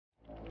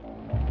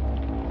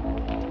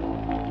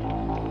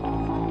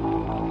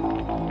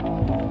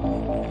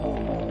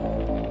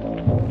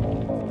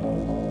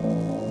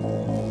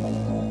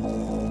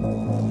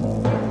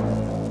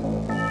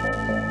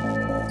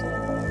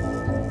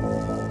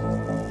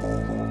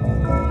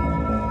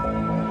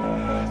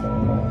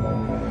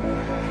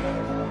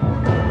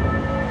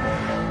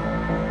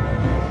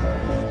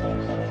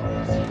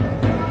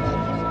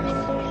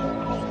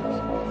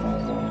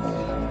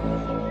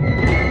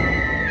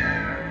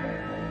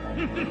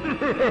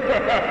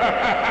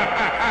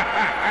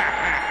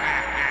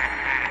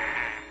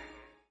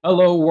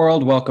Hello,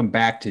 world. Welcome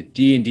back to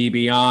D&D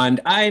Beyond.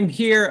 I'm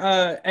here,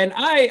 and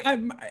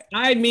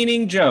I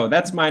meaning Joe.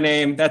 That's my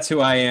name. That's who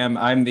I am.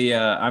 I'm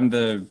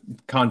the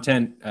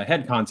content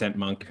head content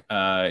monk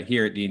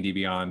here at D&D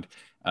Beyond.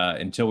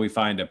 Until we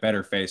find a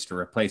better face to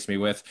replace me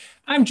with,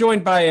 I'm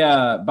joined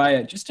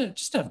by just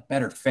a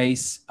better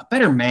face, a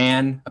better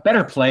man, a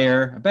better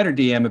player, a better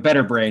DM, a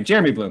better brain.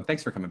 Jeremy Blum.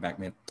 Thanks for coming back,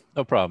 man.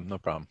 No problem. No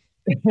problem.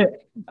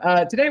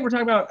 Today we're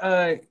talking about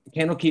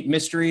Candlekeep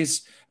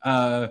Mysteries.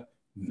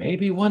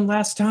 Maybe one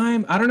last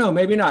time. I don't know.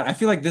 Maybe not. I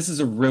feel like this is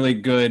a really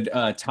good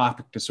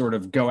topic to sort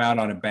of go out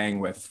on a bang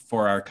with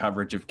for our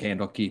coverage of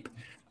Candlekeep.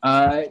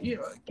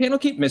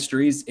 Candlekeep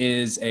Mysteries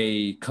is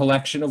a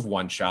collection of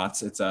one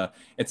shots. It's an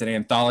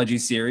anthology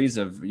series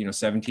of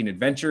 17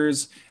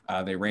 adventures.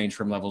 They range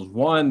from levels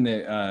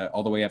 1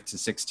 all the way up to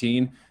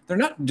 16. They're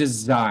not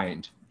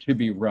designed to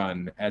be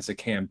run as a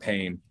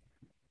campaign,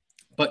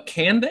 but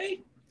can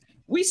they?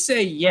 We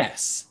say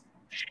yes.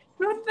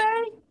 Should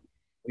they?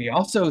 We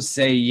also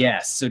say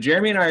yes. So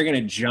Jeremy and I are going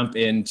to jump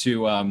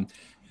into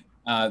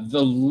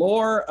the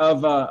lore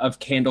of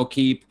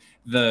Candlekeep,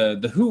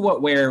 the who,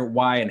 what, where,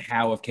 why, and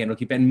how of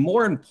Candlekeep, and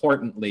more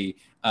importantly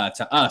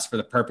to us for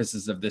the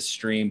purposes of this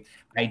stream,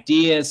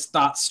 ideas,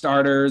 thought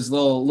starters,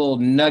 little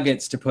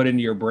nuggets to put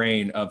into your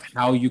brain of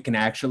how you can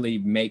actually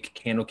make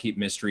Candlekeep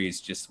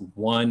Mysteries just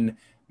one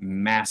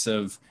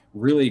massive,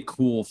 really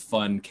cool,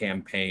 fun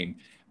campaign.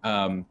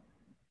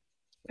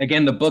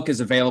 Again, the book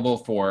is available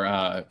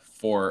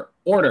for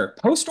order.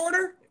 Post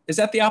order? Is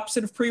that the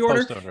opposite of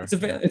pre-order? Post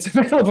order. It's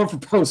available for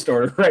post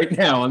order right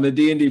now on the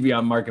D&D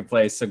Beyond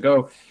marketplace. So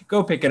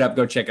go pick it up,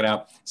 go check it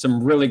out.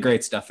 Some really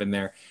great stuff in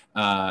there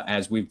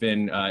as we've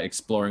been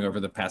exploring over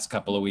the past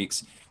couple of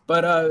weeks.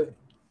 But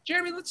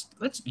Jeremy,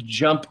 let's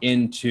jump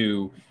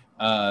into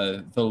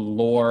the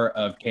lore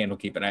of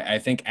Candlekeep. And I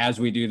think as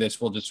we do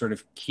this, we'll just sort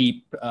of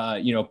keep,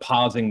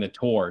 pausing the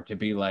tour to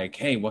be like,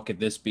 hey, what could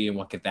this be and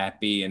what could that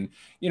be? And,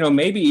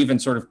 maybe even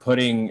sort of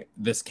putting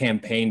this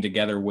campaign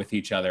together with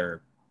each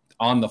other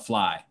on the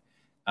fly.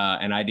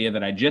 An idea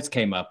that I just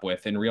came up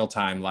with in real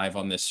time live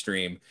on this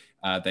stream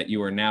that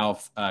you are now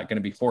going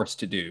to be forced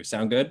to do.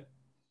 Sound good?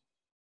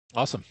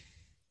 Awesome.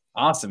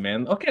 Awesome,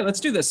 man. Okay, let's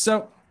do this.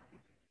 So,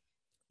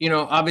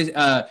 obviously,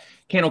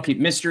 Candlekeep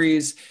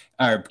Mysteries,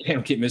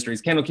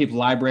 Candlekeep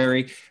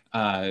Library,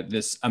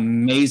 this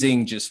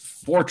amazing just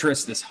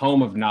fortress, this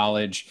home of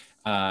knowledge,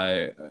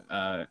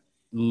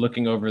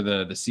 looking over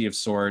the Sea of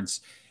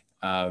Swords,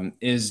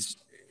 it's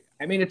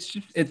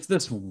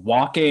this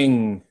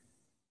walking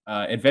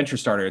adventure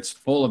starter. It's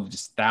full of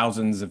just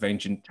thousands of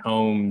ancient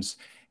tomes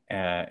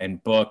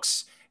and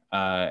books.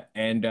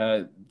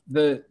 The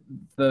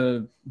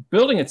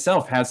building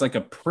itself has like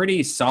a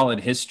pretty solid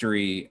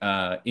history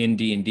in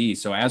D&D.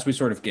 So as we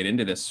sort of get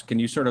into this, can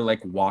you sort of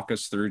like walk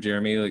us through,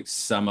 Jeremy, like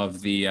some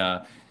of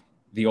the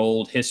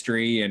old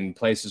history and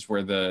places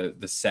where the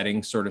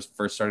setting sort of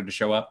first started to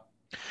show up?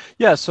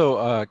 Yeah.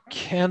 So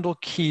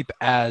Candlekeep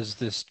as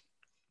this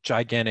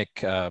gigantic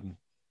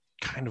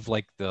kind of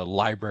like the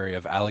Library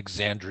of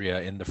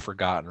Alexandria in the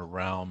Forgotten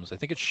Realms. I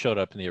think it showed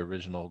up in the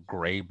original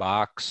gray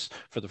box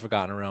for the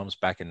Forgotten Realms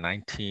back in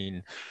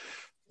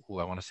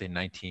I want to say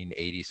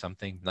 1980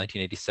 something,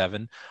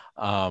 1987.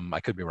 I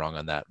could be wrong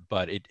on that,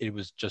 but it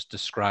was just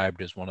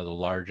described as one of the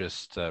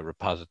largest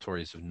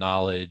repositories of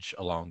knowledge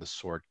along the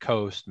Sword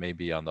Coast,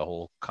 maybe on the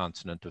whole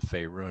continent of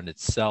Faerun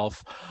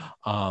itself.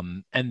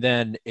 And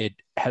then it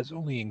has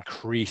only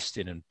increased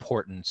in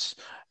importance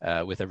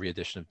with every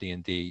edition of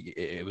D&D.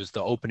 It was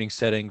the opening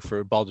setting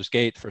for Baldur's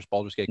Gate, first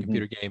Baldur's Gate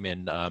computer game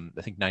in, I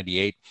think,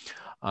 98.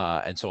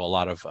 And so a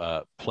lot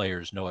of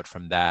players know it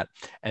from that.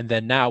 And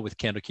then now with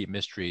Candlekeep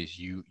Mysteries,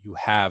 you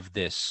have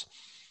this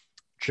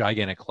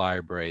gigantic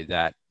library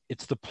that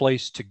it's the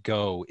place to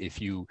go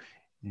if you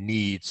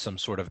need some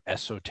sort of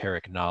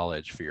esoteric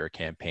knowledge for your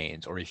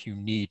campaigns, or if you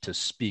need to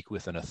speak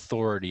with an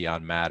authority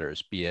on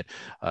matters, be it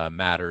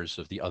matters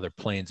of the other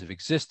planes of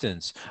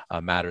existence,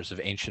 matters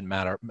of ancient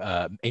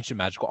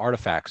magical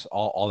artifacts,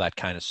 all that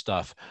kind of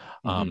stuff.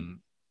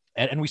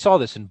 And we saw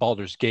this in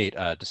Baldur's Gate,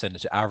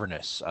 Descendants of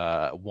Avernus,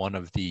 one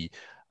of the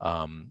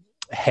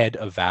head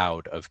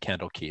avowed of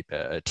Candlekeep,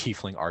 a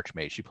tiefling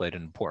archmage. She played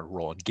an important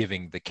role in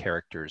giving the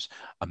characters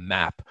a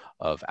map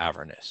of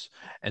Avernus.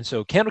 And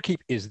so Candlekeep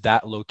is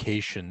that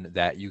location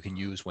that you can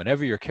use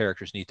whenever your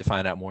characters need to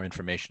find out more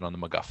information on the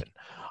MacGuffin.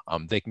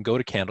 They can go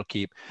to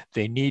Candlekeep.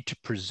 They need to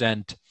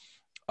present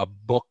a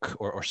book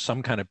or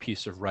some kind of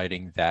piece of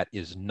writing that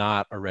is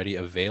not already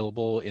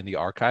available in the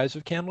archives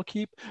of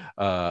Candlekeep.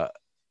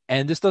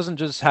 And this doesn't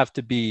just have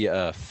to be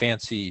a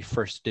fancy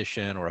first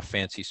edition or a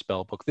fancy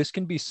spell book. This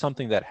can be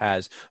something that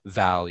has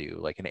value,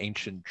 like an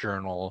ancient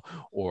journal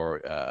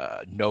or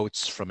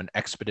notes from an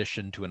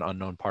expedition to an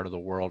unknown part of the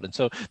world. And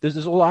so there's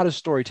a lot of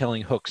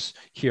storytelling hooks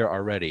here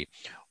already.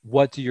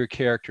 What do your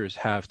characters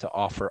have to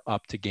offer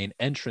up to gain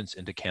entrance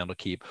into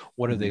Candlekeep?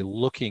 What are they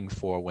looking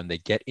for when they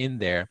get in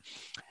there?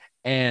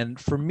 And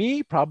for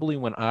me, probably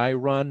when I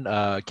run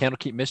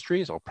Candlekeep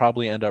Mysteries, I'll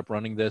probably end up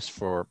running this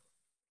for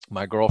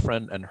my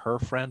girlfriend and her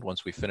friend,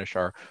 once we finish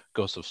our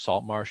Ghosts of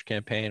Saltmarsh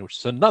campaign, which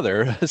is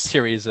another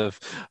series of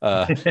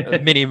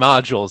mini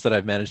modules that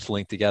I've managed to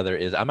link together,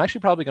 is I'm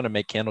actually probably going to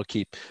make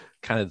Candlekeep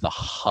kind of the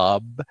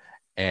hub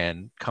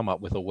and come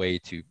up with a way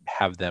to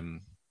have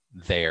them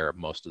there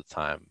most of the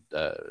time.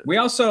 We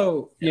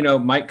also,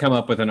 might come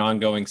up with an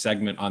ongoing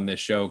segment on this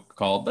show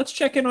called "Let's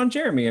Check In on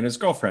Jeremy and His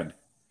Girlfriend."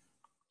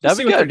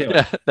 That'd be good.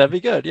 Yeah, that'd be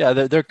good. Yeah,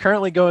 they're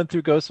currently going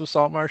through Ghosts of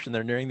Saltmarsh and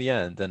they're nearing the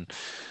end. And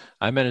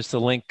I managed to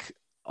link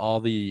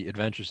all the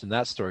adventures in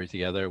that story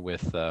together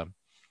with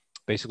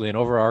basically an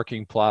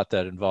overarching plot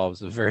that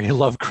involves a very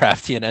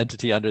Lovecraftian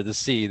entity under the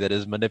sea that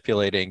is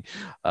manipulating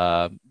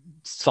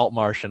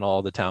Saltmarsh and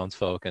all the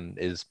townsfolk and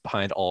is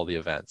behind all the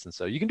events. And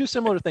so you can do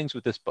similar things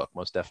with this book,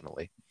 most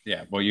definitely.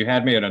 Yeah, well, you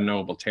had me at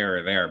Unknowable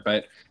Terror there,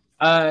 but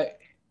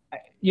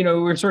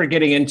we're sort of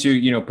getting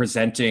into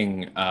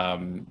presenting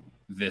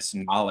this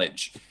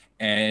knowledge.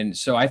 And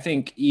so I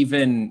think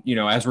even,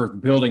 as we're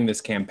building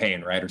this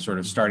campaign, right, or sort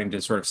of starting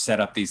to sort of set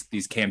up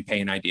these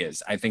campaign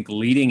ideas, I think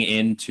leading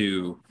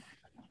into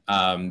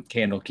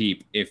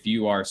Candlekeep, if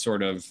you are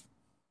sort of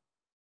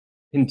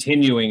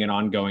continuing an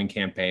ongoing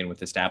campaign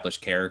with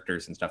established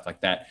characters and stuff like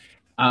that,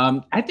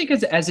 I think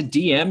as a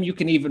DM, you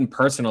can even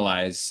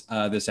personalize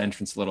this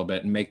entrance a little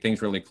bit and make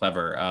things really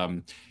clever.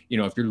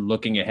 If you're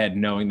looking ahead,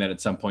 knowing that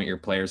at some point your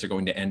players are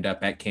going to end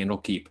up at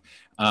Candlekeep,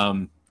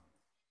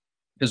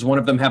 does one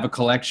of them have a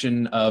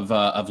collection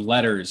of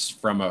letters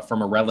from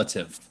a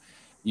relative?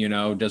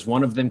 Does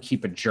one of them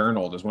keep a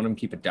journal? Does one of them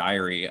keep a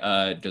diary?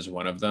 Does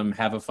one of them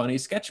have a funny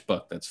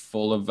sketchbook that's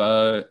full of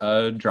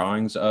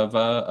drawings of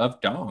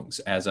dongs,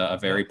 as a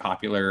very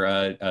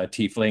popular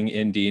tiefling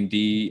in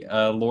D&D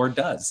lore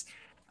does?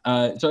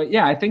 So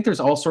yeah, I think there's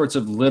all sorts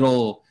of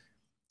little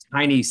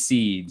tiny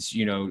seeds,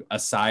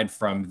 aside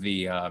from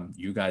the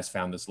you guys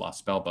found this lost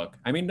spell book.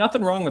 I mean,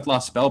 nothing wrong with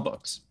lost spell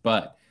books,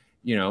 but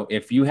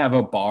if you have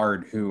a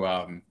bard who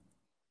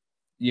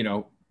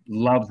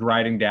loves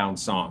writing down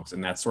songs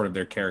and that's sort of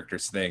their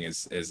character's thing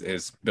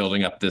is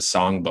building up this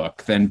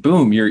songbook, then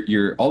boom,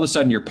 you're all of a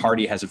sudden your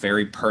party has a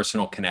very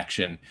personal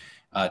connection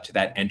to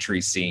that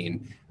entry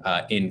scene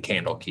in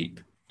Candlekeep.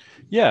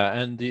 Yeah,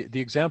 and the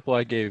example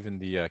I gave in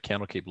the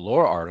Candlekeep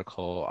lore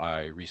article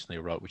I recently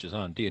wrote, which is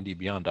on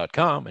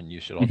dndbeyond.com, and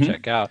you should all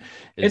check out.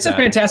 It's a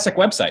fantastic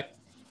website.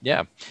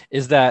 Yeah,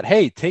 is that,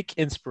 hey, take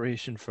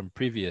inspiration from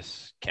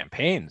previous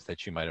campaigns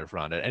that you might have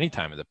run at any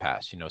time in the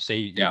past. Say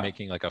you're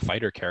making like a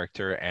fighter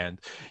character and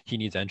he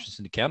needs entrance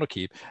into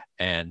Candlekeep,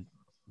 and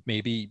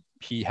maybe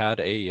he had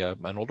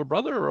an older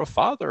brother or a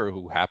father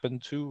who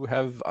happened to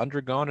have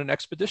undergone an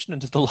expedition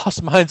into the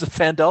lost mines of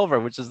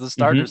Phandelver, which is the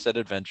starter set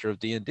adventure of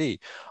D&D.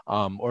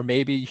 Or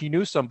maybe he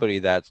knew somebody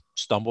that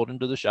stumbled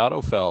into the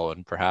Shadowfell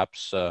and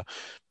perhaps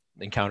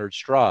encountered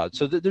Strahd.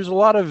 So there's a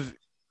lot of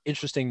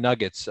interesting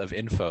nuggets of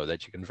info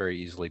that you can very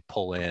easily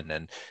pull in,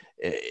 and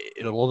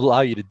it'll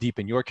allow you to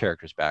deepen your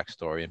character's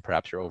backstory and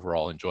perhaps your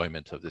overall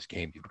enjoyment of this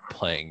game you've been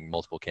playing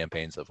multiple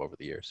campaigns of over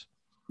the years.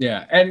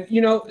 Yeah, and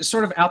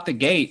sort of out the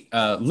gate,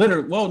 at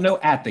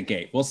the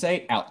gate. We'll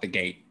say out the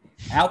gate.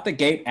 Out the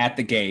gate, at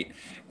the gate.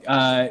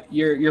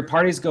 Your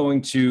party's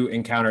going to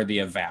encounter the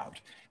Avowed.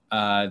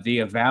 The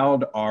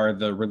Avowed are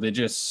the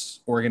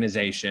religious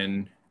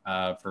organization,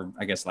 for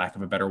I guess lack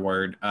of a better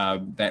word,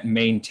 that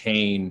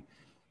maintain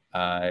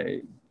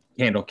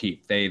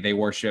Candlekeep. They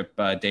worship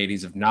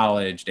deities of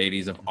knowledge,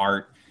 deities of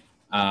art.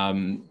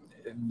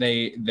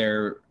 They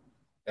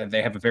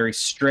have a very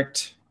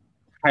strict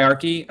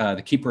hierarchy.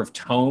 The Keeper of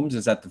Tomes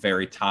is at the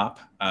very top,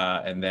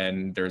 and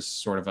then there's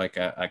sort of like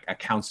a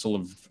council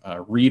of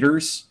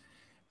readers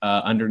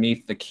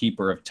underneath the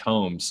Keeper of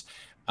Tomes.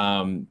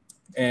 And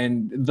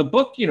the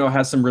book,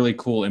 has some really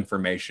cool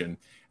information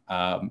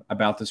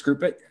about this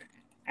group, but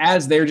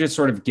as they're just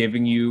sort of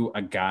giving you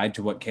a guide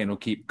to what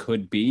Candlekeep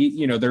could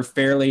be, they're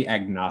fairly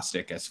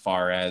agnostic as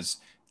far as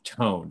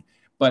tone.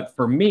 But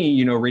for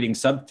me, reading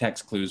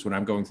subtext clues when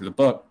I'm going through the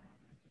book,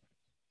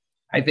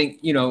 I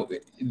think,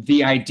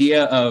 the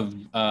idea of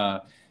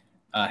a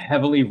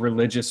heavily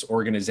religious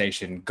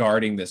organization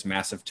guarding this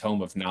massive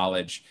tome of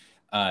knowledge,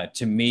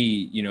 to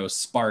me,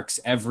 sparks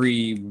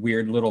every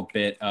weird little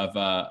bit of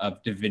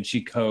Da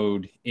Vinci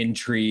Code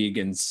intrigue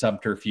and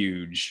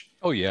subterfuge.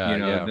 Oh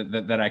yeah,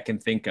 that I can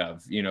think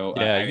of.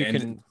 Yeah,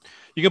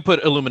 you can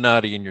put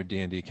Illuminati in your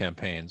D&D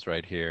campaigns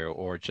right here,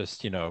 or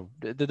just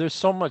there's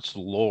so much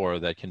lore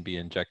that can be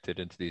injected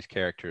into these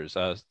characters.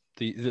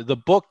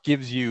 The book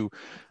gives you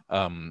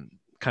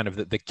kind of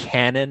the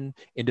canon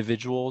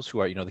individuals who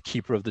are the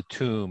Keeper of the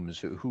Tombs,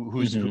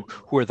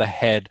 who are the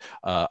head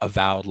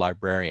avowed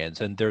librarians,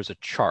 and there's a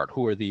chart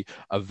who are the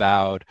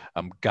avowed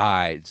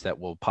guides that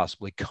will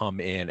possibly come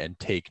in and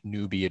take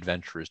newbie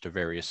adventurers to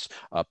various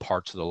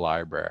parts of the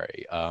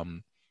library.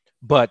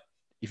 But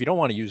if you don't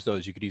want to use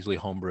those, you could easily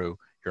homebrew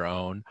your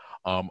own,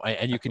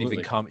 and you can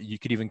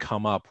even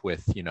come up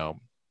with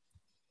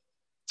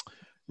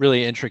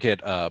really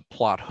intricate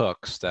plot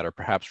hooks that are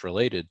perhaps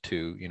related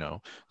to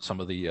some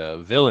of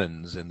the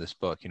villains in this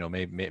book.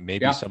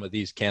 Maybe some of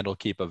these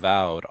Candlekeep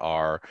Avowed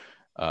are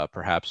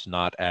perhaps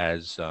not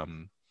as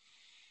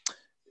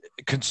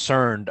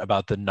concerned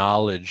about the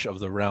knowledge of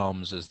the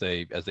realms as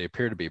they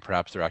appear to be.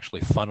 Perhaps they're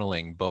actually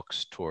funneling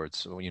books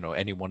towards,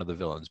 any one of the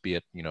villains, be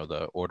it,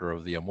 the Order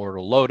of the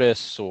Immortal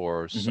Lotus,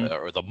 Mhm.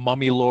 or the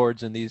Mummy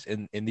Lords in these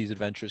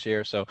adventures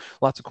here. So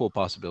lots of cool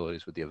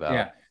possibilities with the Avowed.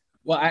 Yeah.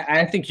 Well,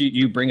 I think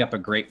you bring up a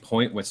great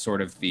point with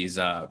sort of these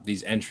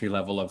entry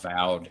level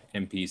avowed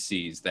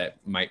NPCs that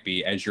might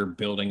be, as you're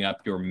building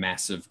up your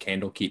massive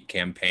Candlekeep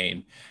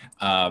campaign,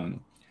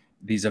 um,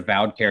 these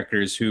avowed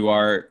characters who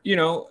are,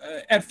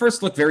 at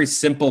first look very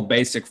simple,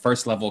 basic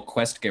first level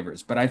quest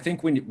givers. But I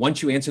think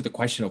once you answer the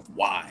question of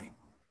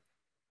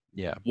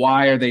Yeah.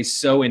 why are they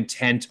so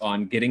intent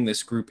on getting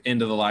this group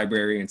into the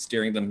library and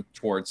steering them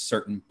towards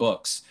certain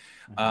books,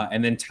 Mhm.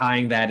 and then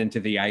tying that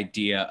into the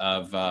idea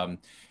of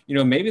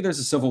maybe there's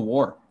a civil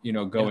war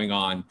Yeah. going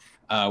on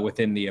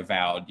within the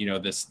avowed,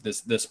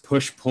 this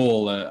push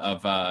pull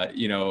of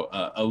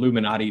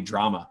Illuminati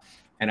drama.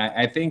 And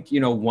I think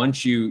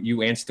once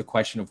you answer the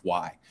question of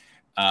why,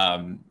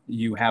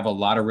 you have a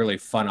lot of really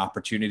fun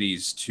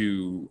opportunities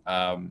to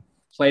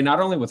play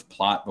not only with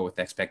plot but with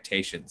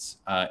expectations.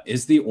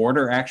 Is the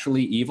Order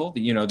actually evil?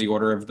 The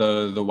Order of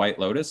the White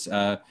Lotus?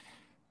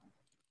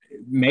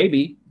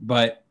 Maybe,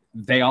 but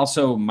they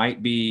also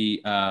might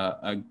be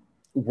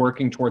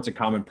working towards a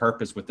common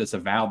purpose with this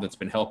avowed that's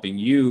been helping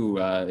you,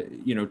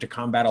 to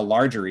combat a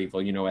larger evil.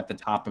 At the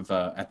top of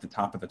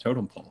the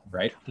totem pole,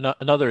 right?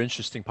 Another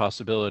interesting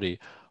possibility: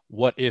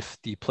 what if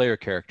the player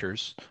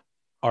characters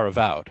are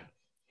avowed?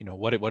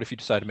 What if you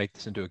decide to make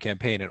this into a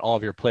campaign and all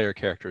of your player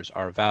characters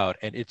are avowed,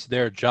 and it's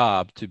their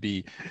job to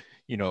be,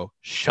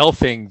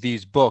 shelving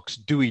these books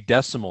Dewey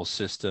Decimal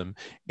System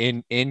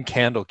in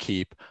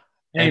Candlekeep,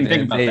 I didn't and even think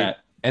then about they that.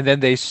 and then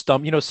they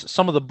stump.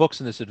 Some of the books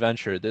in this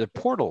adventure, they're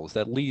portals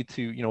that lead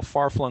to,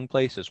 far-flung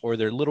places, or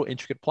they're little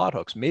intricate plot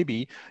hooks.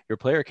 Maybe your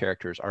player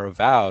characters are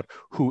avowed,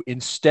 who,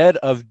 instead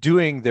of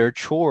doing their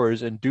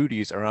chores and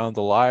duties around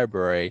the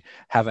library,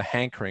 have a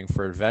hankering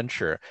for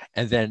adventure,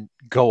 and then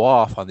go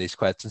off on these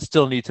quests and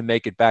still need to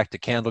make it back to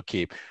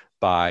Candlekeep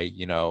by,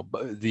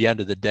 the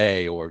end of the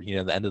day, or, the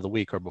end of the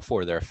week, or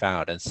before they're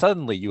found. And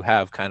suddenly you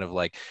have kind of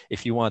like,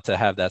 if you want to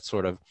have that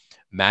sort of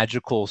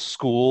magical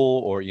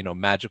school, or,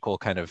 magical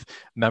kind of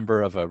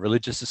member of a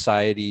religious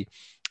society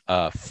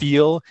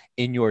feel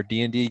in your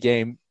D&D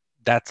game,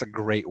 that's a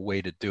great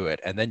way to do it.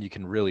 And then you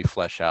can really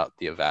flesh out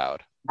the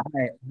Avowed.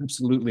 I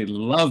absolutely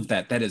love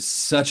that. That is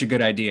such a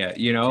good idea.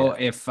 Yeah.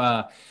 If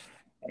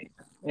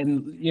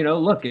and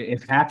look,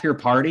 if half your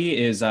party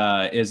is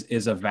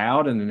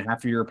avowed, and then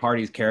half of your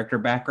party's character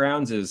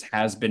backgrounds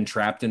has been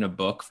trapped in a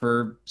book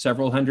for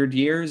several hundred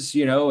years,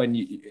 and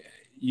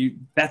you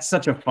that's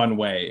such a fun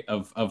way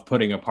of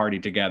putting a party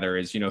together.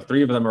 Is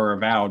three of them are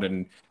avowed,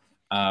 and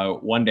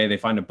one day they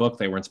find a book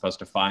they weren't supposed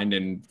to find,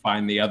 and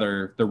find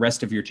the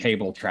rest of your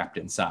table trapped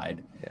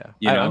inside. Yeah,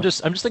 You I'm know?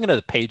 just thinking of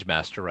the Page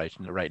Master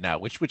right now,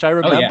 which I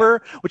Oh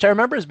yeah.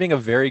 remember, as being a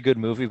very good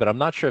movie, but I'm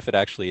not sure if it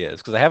actually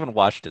is, because I haven't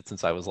watched it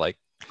since I was like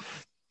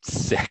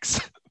 6.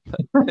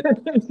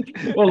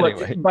 Well,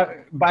 look,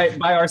 Anyway,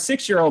 by our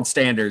 6-year-old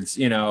standards,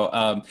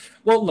 well,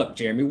 look,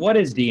 Jeremy, what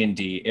is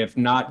D&D if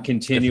not if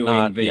continuing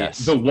not, the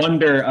yes,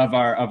 wonder of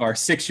our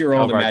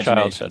 6-year-old of our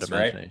childhood imaginations,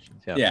 right?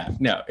 imaginations. Yeah. Yeah,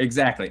 no,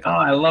 exactly. Oh,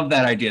 I love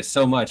that idea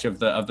so much of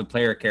the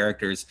player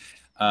characters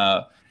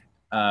uh,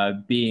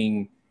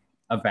 being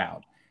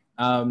avowed.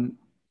 Um,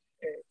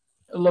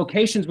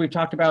 Locations we've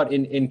talked about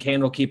in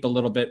Candlekeep a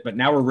little bit, but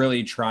now we're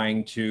really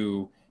trying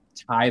to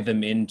tie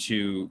them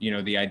into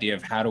the idea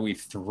of how do we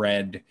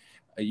thread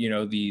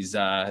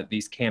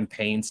these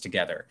campaigns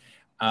together.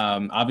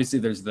 Obviously,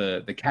 there's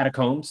the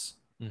catacombs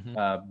Hmm.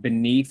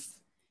 beneath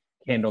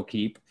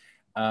Candlekeep,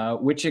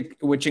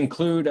 which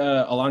include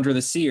Alondra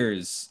the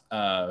Seer's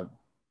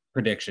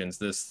predictions.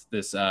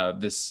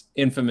 This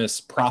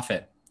infamous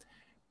prophet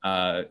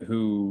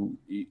who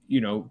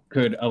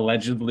could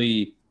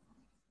allegedly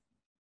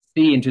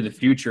see into the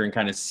future and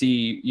kind of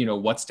see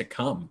what's to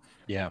come.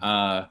 Yeah.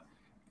 uh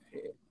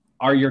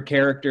are your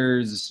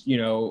characters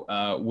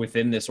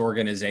within this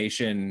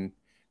organization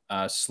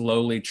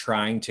slowly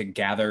trying to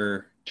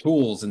gather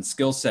tools and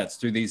skill sets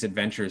through these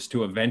adventures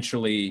to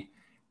eventually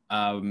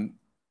um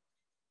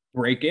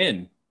break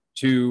in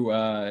to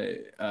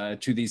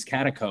these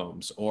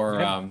catacombs, or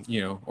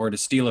Yeah. or to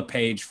steal a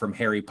page from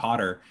Harry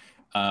Potter,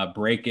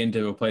 break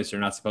into a place they're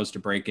not supposed to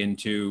break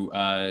into,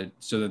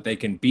 so that they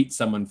can beat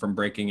someone from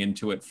breaking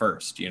into it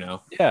first.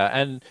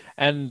 Yeah,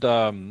 and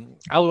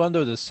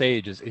Aluendo the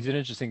Sage is an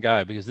interesting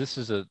guy, because this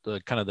is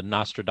the kind of the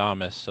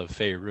Nostradamus of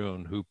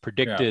Faerun, who Yeah.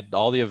 predicted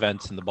all the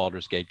events in the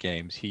Baldur's Gate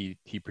games. He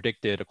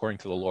predicted, according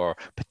to the lore,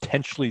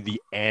 potentially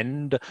the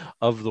end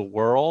of the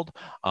world,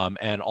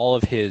 and all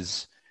of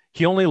his.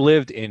 He only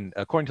lived in,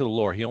 according to the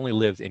lore, he only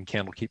lived in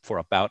Candlekeep for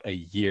about a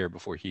year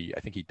before I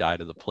think he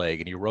died of the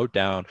plague, and he wrote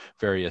down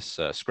various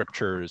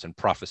scriptures and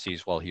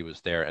prophecies while he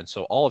was there, and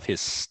so all of his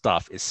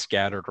stuff is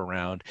scattered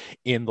around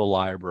in the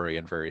library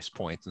in various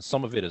points, and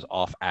some of it is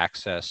off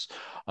access,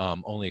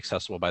 only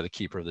accessible by the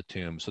keeper of the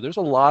tomb. So there's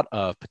a lot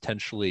of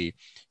potentially,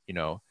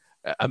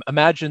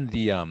 imagine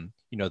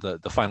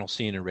the final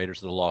scene in Raiders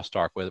of the Lost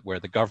Ark, where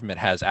the government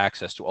has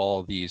access to all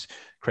of these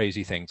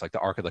crazy things like the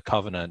Ark of the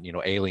Covenant,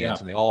 aliens,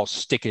 and they all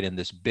stick it in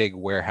this big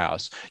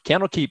warehouse.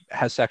 Candlekeep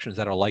has sections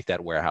that are like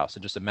that warehouse,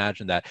 and just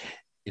imagine that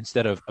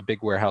instead of a big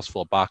warehouse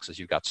full of boxes,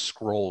 you've got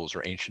scrolls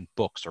or ancient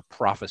books or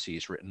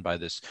prophecies written by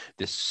this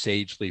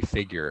sagely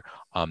figure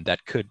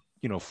that could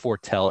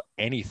foretell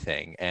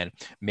anything. And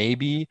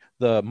maybe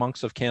the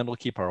monks of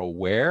Candlekeep are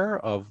aware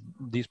of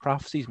these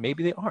prophecies,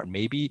 maybe they aren't.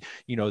 Maybe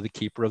the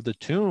keeper of the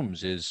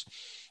tombs is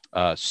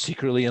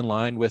secretly in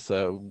line with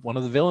one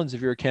of the villains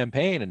of your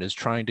campaign and is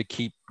trying to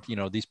keep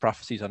these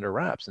prophecies under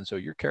wraps, and so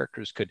your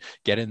characters could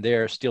get in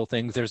there, steal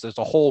things. There's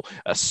a whole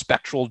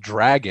spectral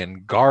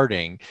dragon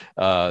guarding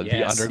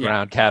the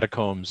underground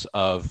catacombs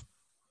of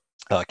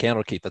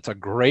Candlekeep. That's a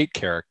great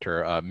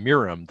character,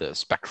 Miriam, the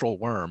spectral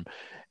worm.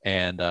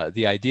 And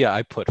the idea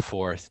I put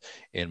forth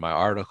in my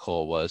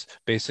article was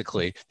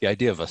basically the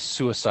idea of a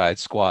Suicide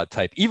Squad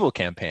type evil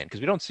campaign, because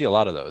we don't see a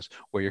lot of those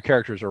where your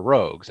characters are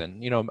rogues,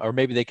 and or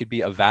maybe they could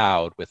be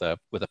avowed with a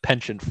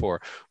penchant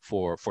for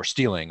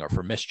stealing or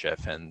for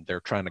mischief, and they're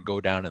trying to go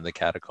down in the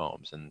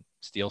catacombs and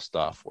steal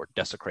stuff or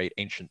desecrate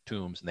ancient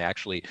tombs, and they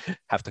actually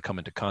have to come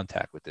into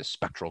contact with this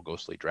spectral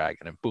ghostly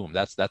dragon, and boom,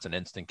 that's an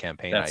instant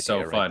campaign idea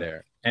so fun. Right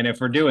there. And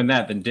if we're doing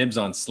that, then dibs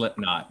on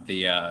Slipknot,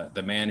 the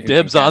man who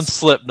dibs on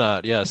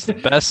Slipknot. Yes,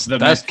 the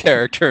best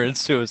character in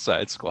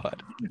Suicide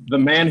Squad. The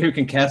man who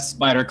can cast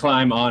spider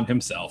climb on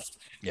himself.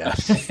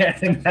 Yes,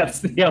 and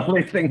that's the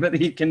only thing that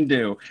he can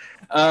do.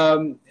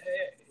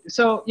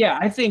 So yeah,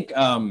 I think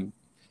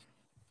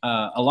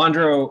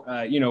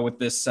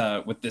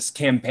Alondro, with this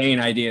campaign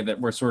idea that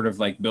we're sort of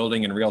like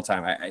building in real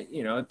time,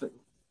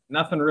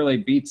 nothing really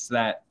beats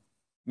that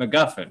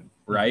MacGuffin,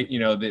 right?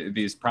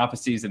 These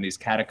prophecies and these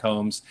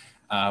catacombs.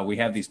 We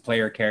have these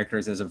player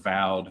characters as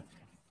avowed,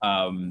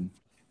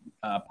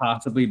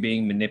 possibly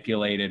being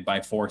manipulated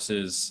by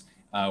forces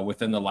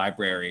within the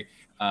library.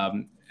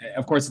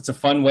 Of course, it's a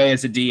fun way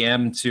as a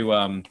DM to,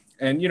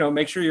 and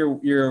make sure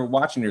you're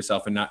watching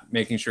yourself and not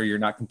making sure you're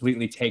not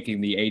completely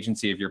taking the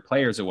agency of your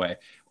players away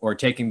or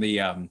taking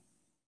the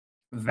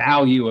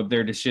value of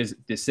their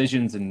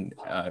decisions. And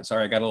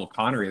sorry, I got a little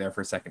Connery there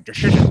for a second.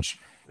 Decisions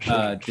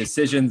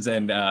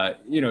and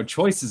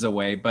choices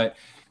away. But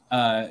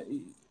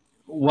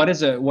what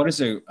is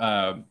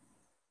an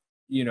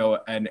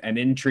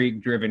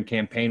intrigue-driven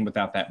campaign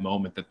without that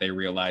moment that they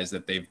realize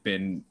that they've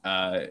been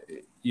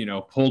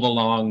pulled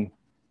along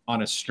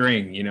on a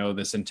string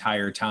this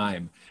entire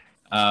time.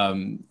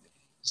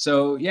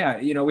 So yeah,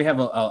 we have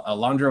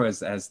Alondro as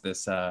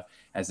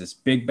this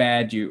big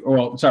bad.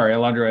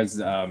 Alondro as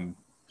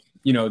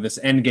this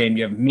end game.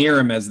 You have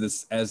Miriam as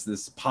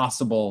this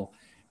possible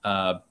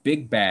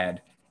big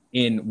bad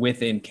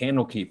within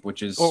Candlekeep,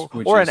 which is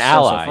an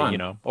ally,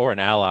 or an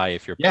ally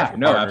if your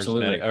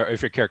absolutely, or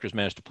if your characters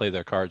manage to play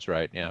their cards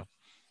right. Yeah,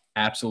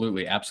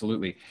 absolutely.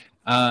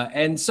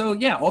 And so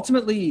yeah,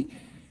 ultimately,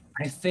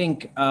 I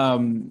think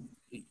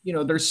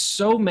there's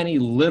so many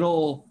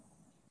little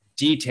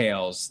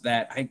details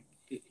that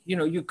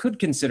you could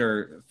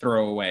consider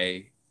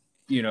throwaway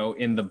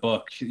in the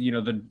book.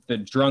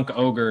 The drunk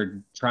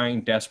ogre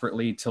trying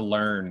desperately to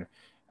learn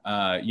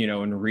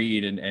and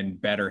read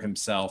and better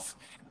himself.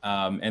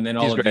 And then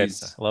all of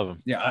these, I love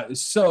him. Yeah,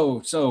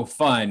 so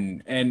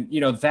fun. And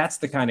that's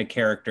the kind of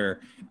character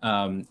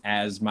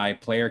as my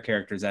player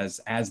characters,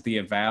 as the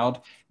avowed.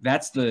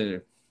 That's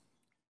the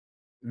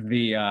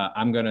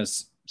I'm gonna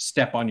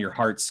step on your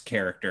heart's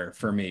character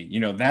for me.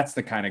 That's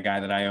the kind of guy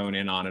that I own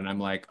in on, and I'm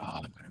like, oh,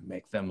 I'm gonna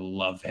make them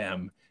love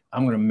him.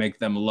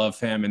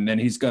 And then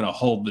he's gonna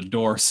hold the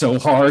door so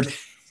hard.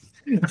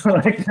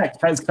 Like, that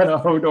guy's gonna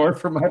hold door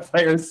for my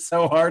players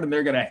so hard, and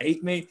they're gonna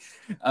hate me.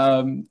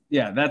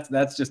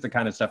 That's just the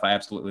kind of stuff I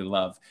absolutely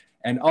love.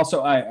 And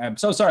also, I'm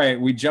so sorry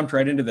we jumped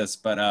right into this,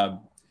 but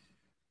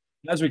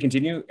as we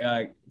continue,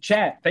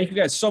 chat, thank you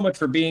guys so much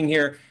for being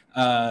here.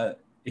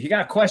 If you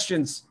got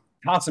questions,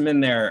 toss them in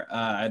there.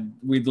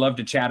 We'd love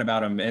to chat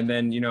about them. And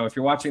then, if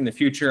you're watching the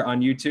future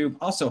on YouTube,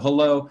 also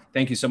hello.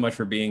 Thank you so much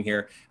for being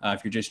here.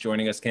 If you're just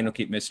joining us,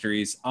 Candlekeep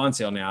Mysteries on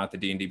sale now at the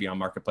D&D Beyond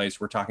Marketplace.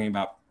 We're talking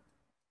about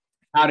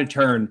how to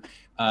turn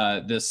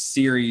this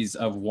series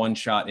of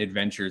one-shot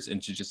adventures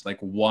into just like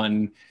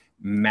one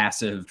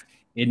massive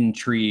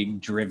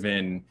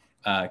intrigue-driven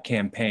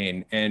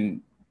campaign.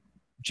 And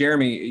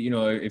Jeremy,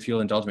 if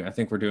you'll indulge me, I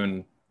think we're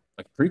doing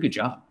like a pretty good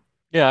job.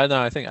 Yeah,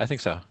 no, I think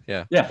so.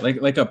 Yeah. Yeah,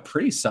 like a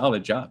pretty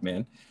solid job,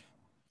 man.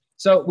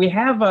 So we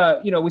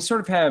have we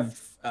sort of have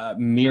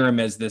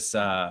Miriam as this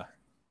like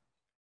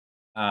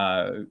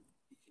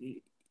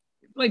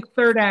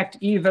third act,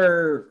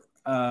 either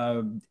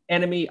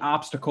enemy,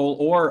 obstacle,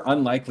 or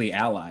unlikely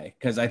ally.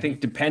 Because I think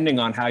depending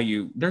on how I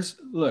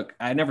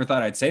never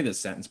thought I'd say this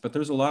sentence, but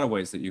there's a lot of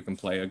ways that you can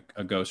play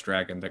a ghost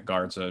dragon that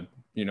guards a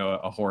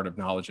horde of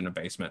knowledge in a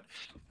basement.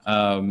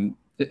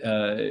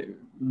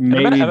 And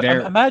maybe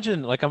they're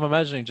imagine, like, I'm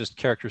imagining just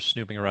characters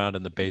snooping around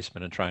in the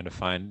basement and trying to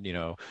find,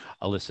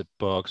 illicit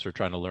books or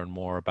trying to learn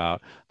more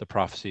about the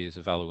prophecies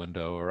of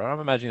Aluindo. Or I'm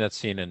imagining that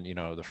scene in,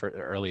 the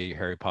early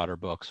Harry Potter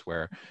books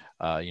where,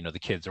 the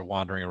kids are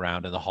wandering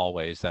around in the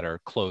hallways that are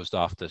closed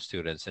off to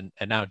students. And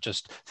now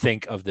just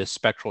think of this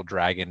spectral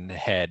dragon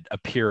head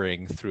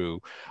appearing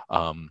through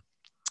a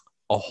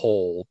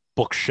whole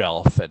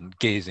bookshelf and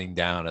gazing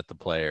down at the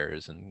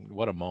players. And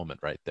what a moment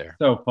right there.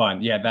 so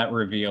fun. Yeah, that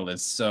reveal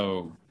is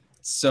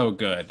so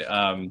good.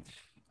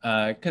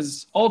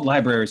 Because old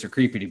libraries are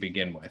creepy to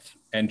begin with,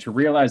 and to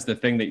realize the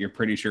thing that you're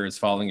pretty sure is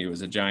following you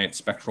is a giant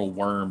spectral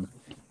worm.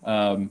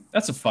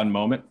 That's a fun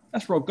moment.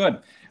 That's real good.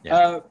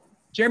 Yeah.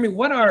 Jeremy,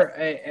 what are,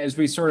 as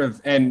we sort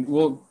of, and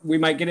we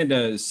might get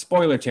into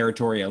spoiler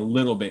territory a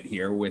little bit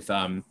here with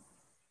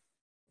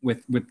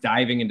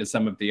diving into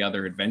some of the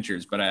other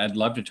adventures, but I'd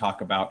love to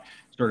talk about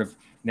sort of,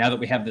 now that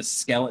we have this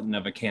skeleton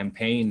of a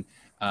campaign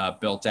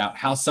built out,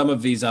 how some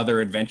of these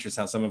other adventures,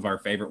 how some of our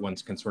favorite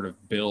ones can sort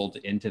of build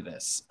into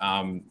this.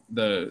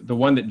 The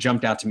one that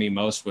jumped out to me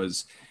most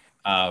was,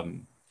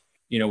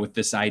 with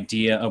this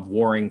idea of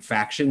warring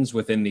factions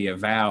within the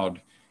Avowed.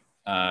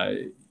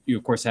 You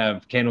of course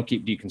have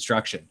Candlekeep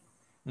Deconstruction,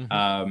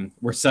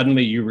 where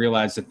suddenly you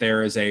realize that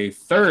there is a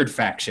third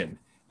faction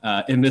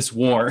in this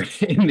war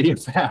in the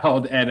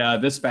Avowed,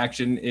 and this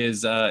faction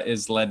is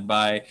led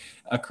by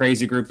a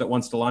crazy group that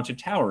wants to launch a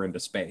tower into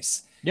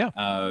space.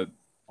 Yeah.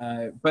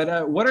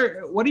 But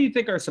what do you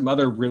think are some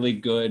other really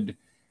good,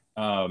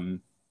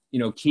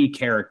 key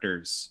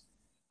characters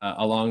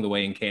along the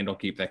way in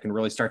Candlekeep that can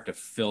really start to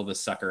fill the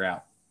sucker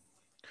out?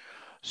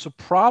 So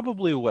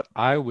probably what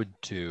I would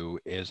do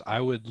is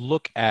I would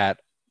look at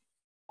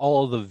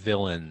all the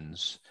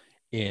villains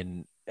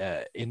in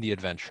the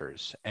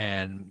adventures.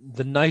 And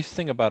the nice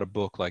thing about a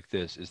book like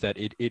this is that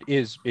it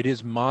is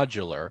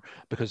modular,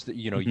 because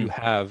you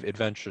have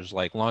adventures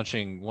like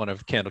launching one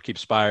of Candlekeep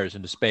Spires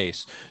into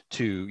space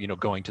to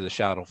going to the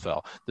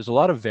Shadowfell. There's a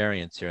lot of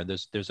variance here, and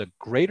there's a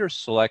greater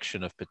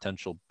selection of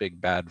potential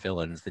big bad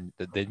villains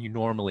than you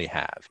normally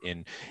have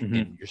in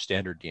your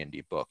standard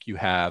D&D book. You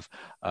have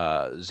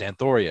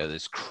Xanthoria,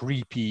 this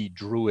creepy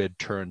druid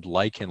turned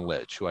lichen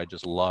lich, who I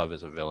just love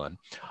as a villain.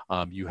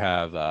 You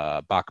have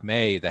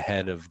Bakmei, the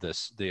head of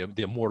the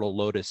Immortal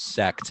Lotus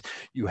sect.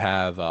 You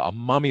have a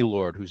mummy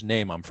lord whose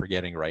name I'm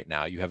forgetting right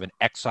now. You have an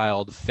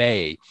exiled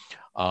fae.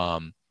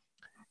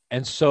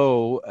 And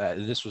so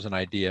this was an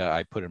idea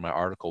I put in my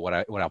article. What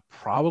I'll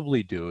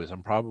probably do is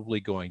I'm probably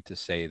going to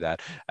say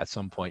that at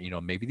some point,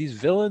 maybe these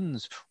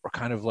villains were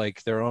kind of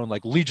like their own,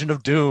 like Legion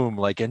of Doom,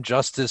 like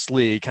Injustice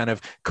League kind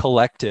of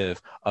collective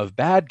of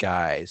bad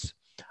guys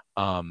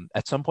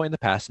at some point in the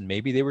past, and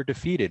maybe they were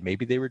defeated.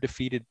 Maybe they were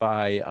defeated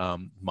by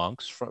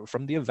monks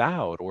from the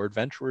Avowed or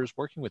adventurers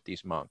working with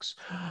these monks.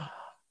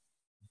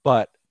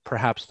 But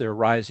perhaps they're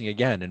rising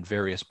again in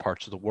various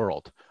parts of the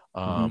world.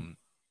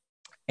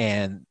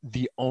 And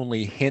the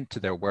only hint to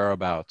their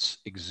whereabouts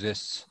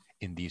exists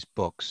in these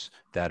books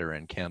that are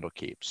in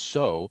Candlekeep.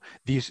 So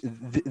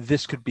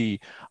this could be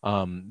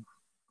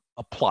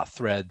a plot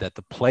thread that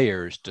the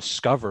players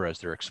discover as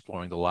they're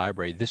exploring the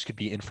library. This could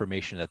be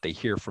information that they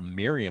hear from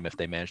Miriam if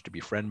they manage to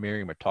befriend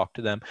Miriam or talk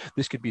to them.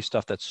 This could be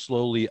stuff that's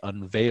slowly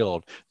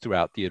unveiled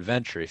throughout the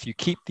adventure. If you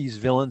keep these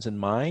villains in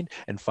mind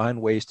and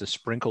find ways to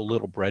sprinkle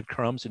little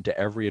breadcrumbs into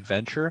every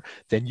adventure,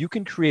 then you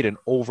can create an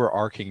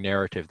overarching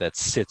narrative that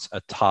sits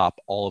atop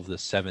all of the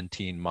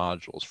 17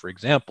 modules. For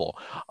example,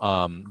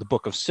 the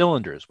Book of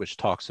Cylinders, which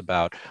talks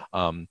about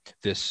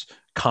this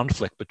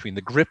conflict between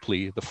the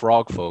Gripply, the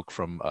frog folk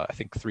from I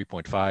think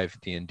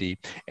 3.5 D&D,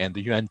 and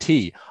the UNT.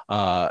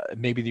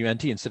 Maybe the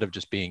UNT, instead of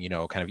just being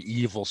kind of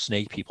evil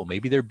snake people,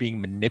 maybe they're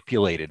being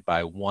manipulated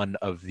by one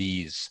of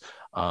these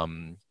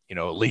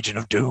Legion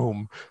of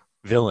Doom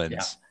villains.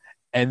 Yeah.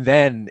 And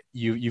then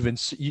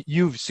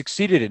you've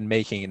succeeded in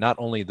making not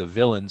only the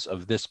villains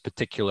of this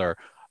particular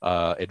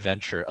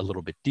adventure a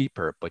little bit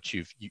deeper, but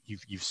you've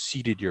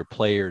seeded your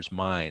players'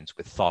 minds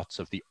with thoughts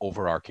of the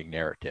overarching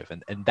narrative,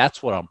 and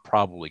that's what I'm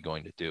probably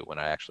going to do when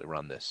I actually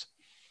run this.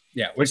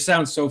 Yeah, which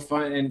sounds so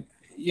fun. And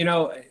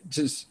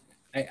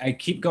I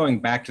keep going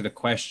back to the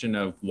question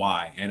of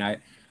why, and I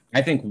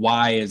think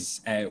why is,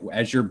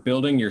 as you're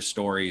building your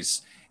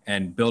stories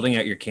and building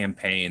out your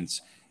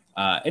campaigns,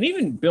 and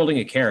even building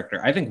a character,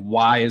 I think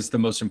why is the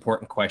most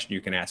important question you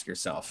can ask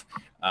yourself.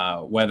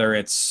 Whether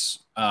it's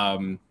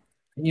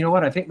you know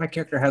what? I think my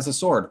character has a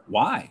sword.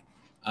 Why?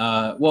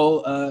 Because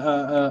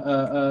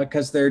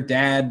their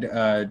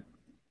dad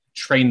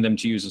trained them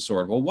to use a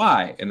sword. Well,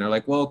 why? And they're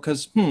like, well,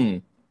 because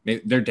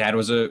their dad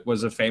was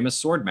a famous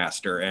sword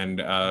master, and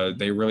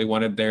they really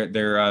wanted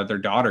their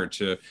daughter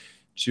to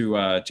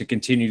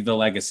continue the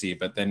legacy,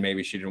 but then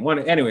maybe she didn't want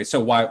it anyway. So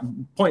why?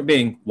 Point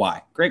being,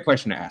 why? Great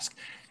question to ask.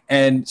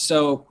 And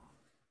so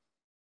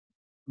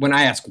when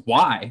I ask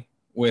why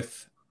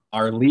with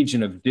our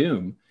Legion of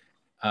Doom,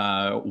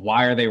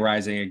 why are they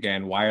rising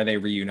again? Why are they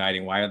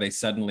reuniting? Why are they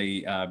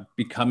suddenly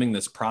becoming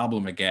this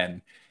problem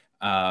again?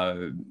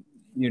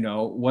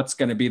 What's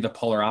going to be the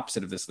polar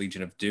opposite of this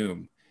Legion of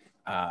Doom?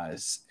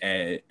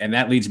 And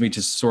that leads me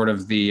to sort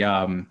of the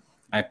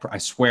I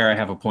swear I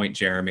have a point,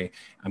 Jeremy.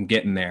 I'm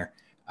getting there.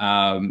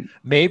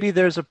 Maybe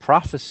there's a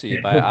prophecy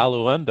by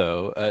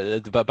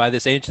Aluendo, but by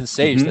this ancient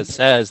sage that Mhm.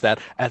 says that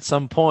at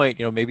some point,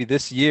 maybe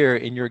this year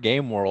in your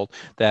game world,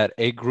 that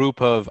a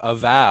group of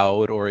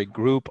avowed or a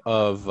group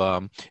of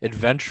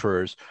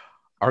adventurers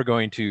are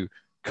going to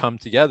come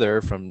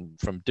together from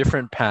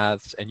different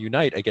paths and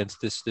unite against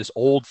this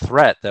old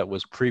threat that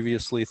was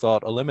previously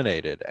thought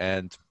eliminated.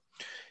 And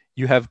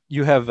you have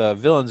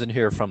villains in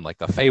here from like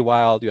the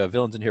Feywild. You have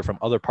villains in here from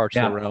other parts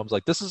of the Yeah. realms.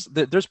 Like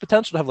there's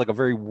potential to have like a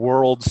very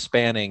world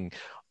spanning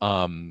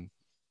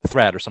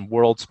threat or some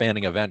world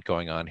spanning event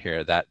going on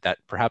here that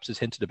perhaps is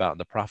hinted about in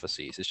the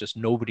prophecies. It's just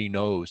nobody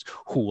knows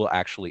who will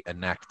actually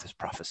enact this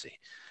prophecy.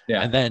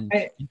 Yeah. And then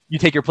I- you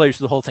take your players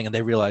through the whole thing and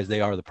they realize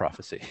they are the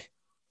prophecy.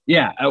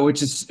 Yeah,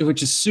 which is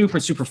super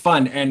super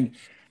fun, and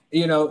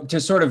to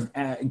sort of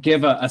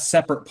give a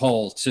separate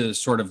poll to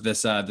sort of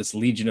this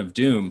Legion of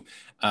Doom,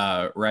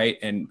 right?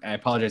 And I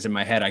apologize, in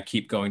my head I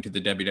keep going to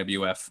the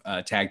WWF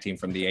tag team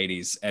from the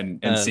 '80s and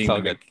And it's seeing all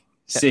them good.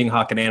 seeing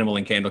Hawk and Animal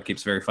and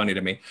Candlekeep's very funny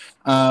to me.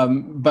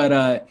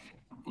 But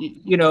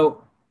you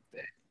know,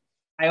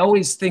 I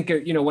always think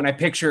of, when I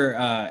picture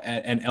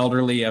an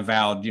elderly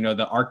avowed,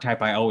 the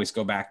archetype I always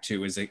go back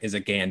to is a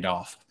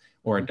Gandalf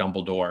or a Mhm.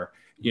 Dumbledore.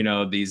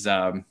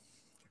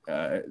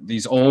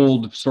 These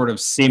old sort of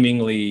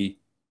seemingly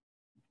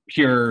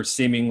pure,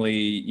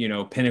 seemingly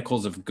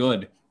pinnacles of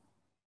good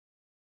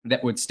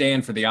that would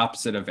stand for the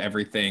opposite of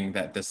everything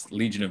that this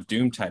Legion of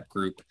Doom type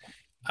group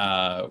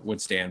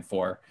would stand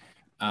for.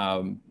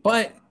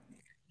 But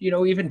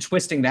even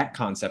twisting that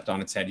concept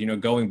on its head,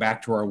 going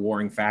back to our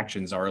warring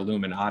factions, our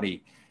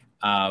Illuminati,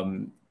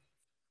 um,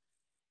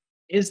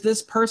 is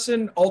this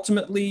person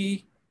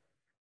ultimately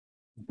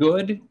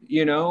good?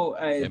 It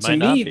To might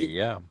not me, be,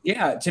 yeah.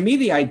 yeah, to me,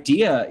 the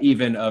idea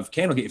even of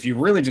Candlekeep, if you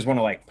really just want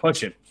to like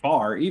push it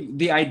far,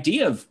 the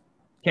idea of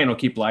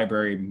Candlekeep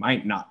Library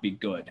might not be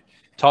good.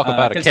 Talk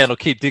about a Because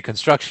Candlekeep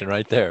deconstruction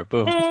right there.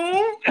 Boom.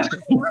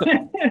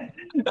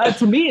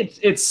 to me,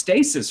 it's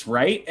stasis,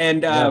 right?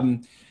 And Yeah.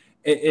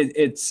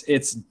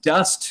 it's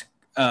dust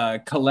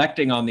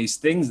collecting on these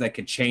things that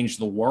could change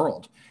the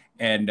world.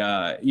 And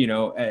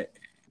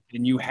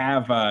and you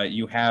have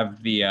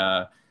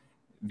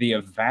the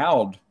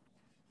avowed,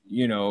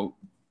 you know,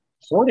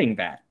 hoarding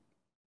that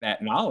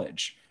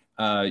knowledge.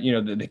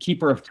 The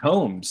keeper of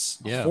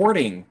tomes Yeah.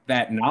 hoarding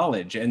that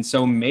knowledge, and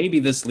so maybe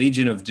this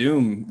Legion of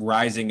Doom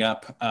rising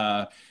up.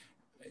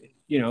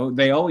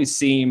 They always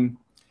seem.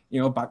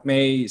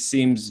 Bakme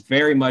seems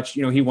very much.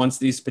 He wants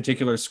these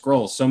particular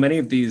scrolls. So many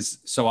of these,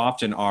 so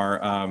often,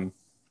 are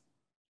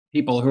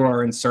people who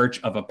are in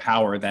search of a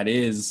power that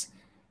is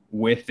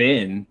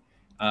within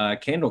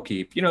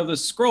Candlekeep. The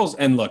scrolls.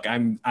 And look,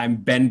 I'm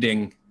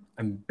bending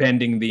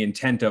the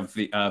intent of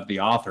the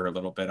author a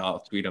little bit. I'll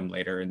tweet him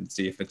later and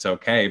see if it's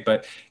okay.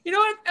 But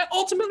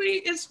ultimately,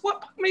 is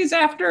what Pugmy's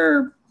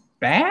after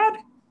bad?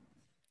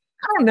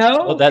 I don't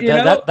Well,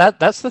 know.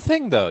 that's the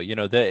thing, though.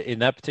 In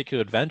that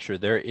particular adventure,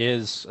 there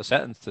is a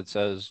sentence that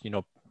says,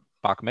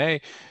 Bak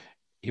Mei,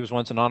 he was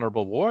once an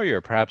honorable warrior.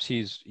 Perhaps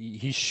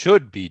he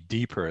should be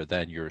deeper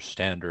than your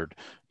standard,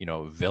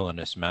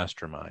 villainous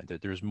mastermind.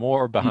 There's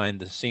more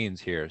behind the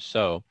scenes here.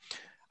 So,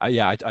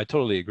 I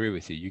totally agree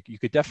with you. You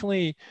could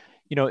definitely,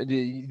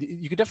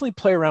 you could definitely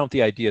play around with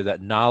the idea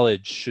that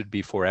knowledge should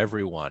be for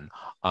everyone,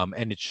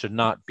 and it should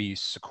not be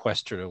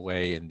sequestered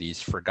away in these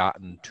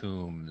forgotten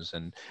tombs,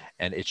 and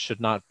it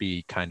should not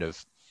be kind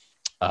of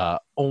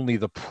only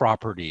the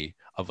property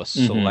of a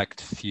Mhm.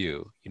 select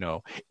few.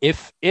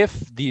 If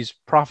these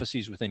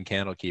prophecies within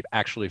Candlekeep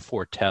actually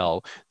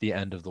foretell the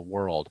end of the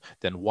world,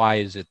 then why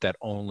is it that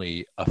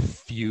only a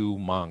few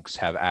monks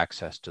have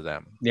access to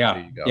them? There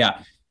Yeah, you go.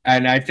 yeah,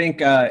 and I think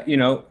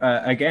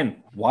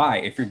again, why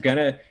if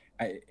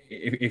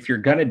you're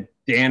gonna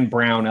Dan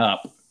Brown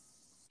up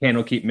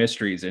Candlekeep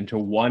Mysteries into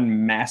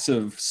one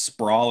massive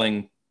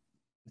sprawling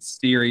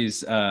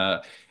series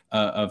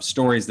of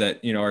stories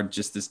that are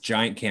just this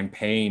giant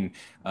campaign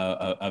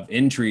of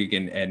intrigue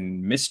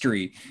and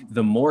mystery,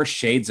 the more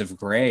shades of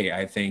gray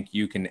I think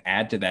you can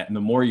add to that, and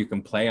the more you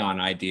can play on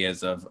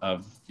ideas of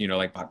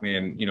like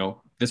Bachman,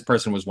 this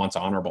person was once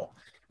honorable.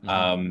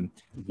 Mhm.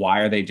 Why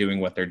are they doing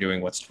what they're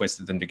doing? What's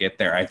twisted them to get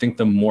there? I think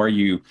the more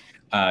you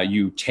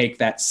take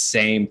that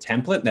same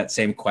template, that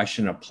same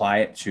question, apply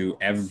it to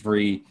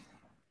every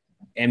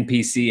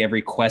NPC,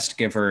 every quest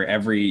giver,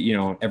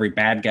 every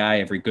bad guy,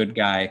 every good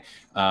guy,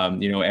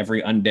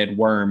 every undead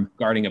worm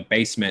guarding a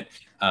basement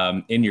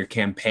in your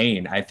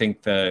campaign. I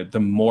think the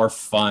more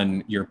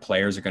fun your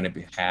players are going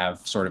to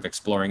have sort of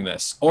exploring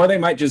this, or they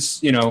might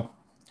just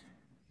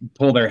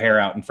pull their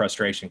hair out in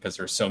frustration because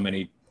there's so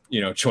many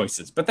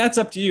choices. But that's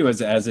up to you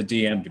as a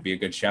DM to be a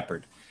good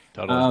shepherd.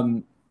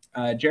 Totally.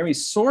 Jeremy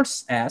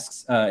Source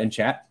asks in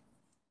chat,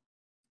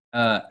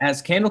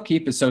 as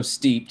Candlekeep is so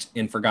steeped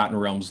in Forgotten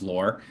Realms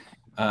lore,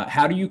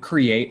 how do you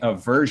create a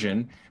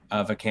version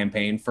of a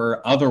campaign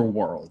for other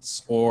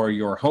worlds or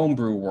your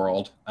homebrew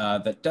world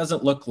that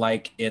doesn't look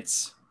like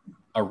it's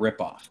a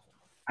ripoff?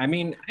 I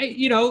mean,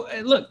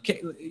 look,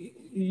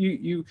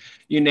 you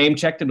name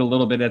checked it a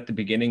little bit at the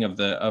beginning of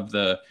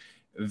the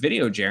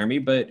video, Jeremy,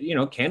 but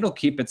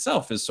Candlekeep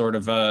itself is sort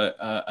of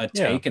a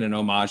Yeah. take and an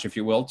homage, if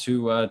you will,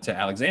 to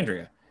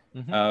Alexandria.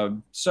 Hmm.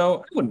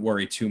 So I wouldn't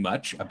worry too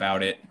much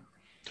about it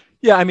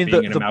Yeah, I mean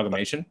being an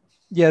amalgamation.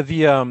 yeah,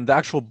 the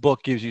actual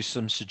book gives you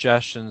some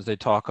suggestions. They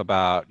talk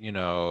about,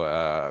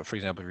 for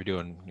example,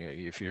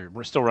 if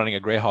you're still running a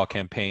Greyhawk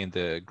campaign,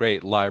 the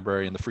Great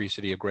Library in the Free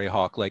City of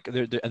Greyhawk, like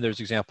and there's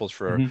examples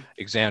for Mhm.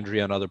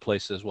 Exandria and other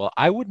places as well.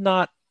 I would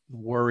not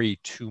worry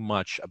too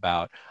much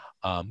about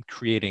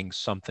creating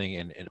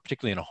something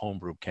particularly in a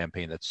homebrew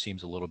campaign that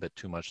seems a little bit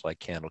too much like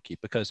Candlekeep,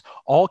 because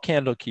all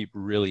Candlekeep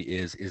really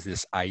is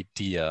this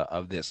idea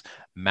of this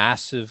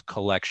massive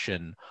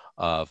collection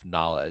of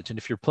knowledge. And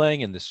if you're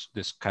playing in this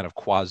kind of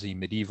quasi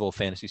medieval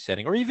fantasy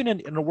setting, or even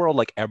in a world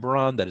like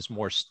Eberron that is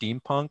more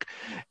steampunk,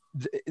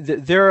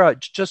 there are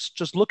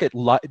just look at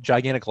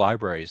gigantic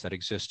libraries that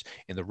exist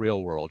in the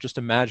real world. Just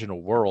imagine a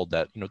world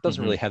that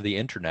doesn't really have the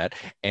internet,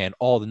 and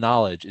all the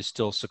knowledge is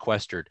still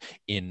sequestered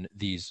in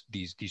these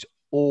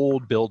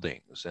old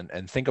buildings.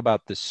 And think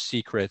about the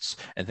secrets,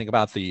 and think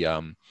about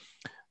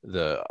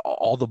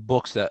all the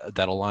books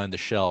that align the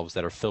shelves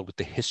that are filled with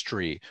the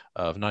history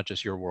of not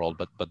just your world,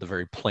 but the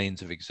very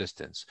planes of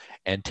existence.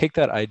 And take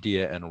that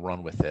idea and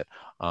run with it.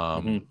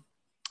 Mhm.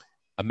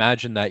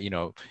 Imagine that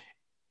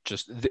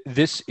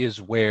this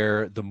is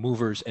where the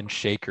movers and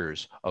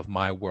shakers of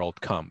my world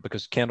come,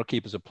 because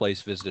Candlekeep is a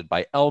place visited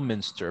by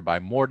Elminster, by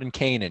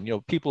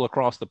Mordenkainen, people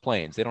across the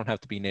plains. They don't have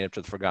to be native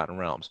to the Forgotten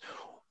Realms.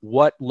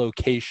 What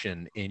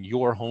location in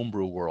your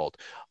homebrew world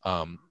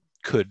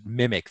could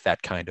mimic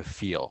that kind of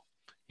feel?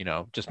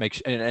 Just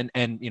make and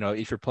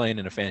if you're playing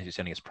in a fantasy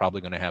setting, it's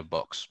probably going to have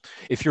books.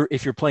 If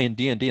you're playing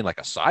D&D in like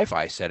a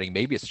sci-fi setting,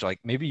 maybe it's like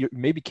maybe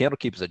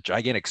Candlekeep is a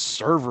gigantic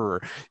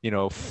server,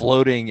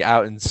 floating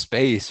out in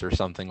space or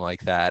something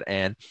like that,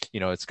 and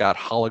it's got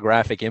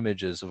holographic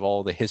images of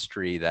all the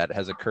history that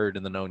has occurred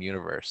in the known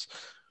universe.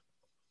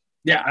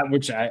 Yeah,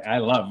 which I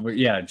love.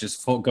 Yeah,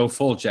 just go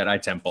full Jedi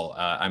Temple.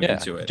 I'm Yeah,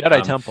 into it.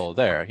 Jedi Temple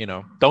there.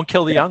 Don't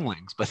kill the Yeah,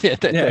 younglings, but yeah,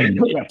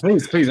 yeah,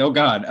 please. Oh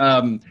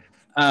God.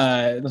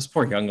 Those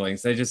poor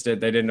younglings. They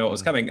didn't know what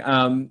was coming.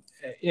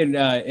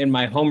 In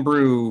my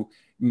homebrew,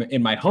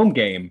 in my home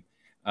game,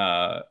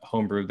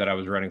 homebrew that I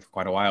was running for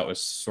quite a while, it was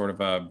sort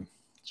of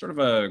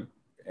a,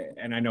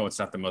 and I know it's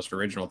not the most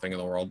original thing in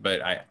the world,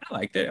 but I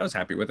liked it. I was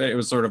happy with it. It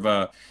was sort of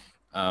a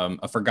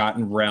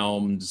Forgotten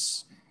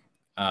Realms,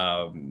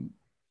 um,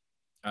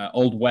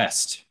 Old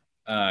West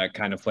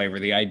kind of flavor.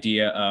 The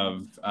idea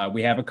of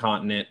we have a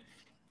continent,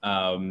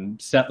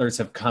 settlers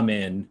have come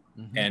in,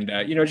 and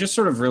just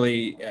sort of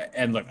really.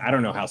 And look, I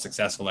don't know how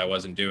successful I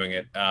was in doing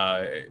it.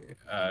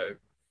 A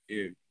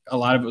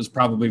lot of it was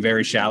probably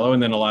very shallow,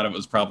 and then a lot of it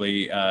was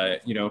probably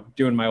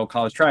doing my old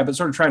college try, but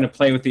sort of trying to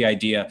play with the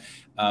idea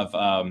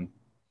of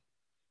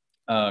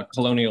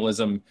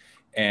colonialism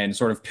and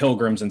sort of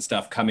pilgrims and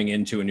stuff coming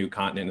into a new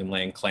continent and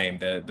laying claim.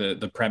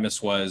 The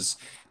premise was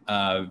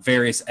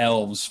various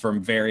elves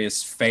from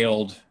various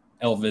failed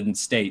elven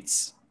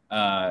states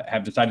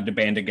have decided to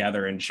band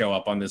together and show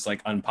up on this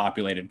like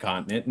unpopulated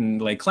continent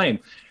and lay claim.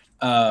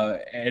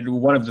 And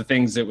one of the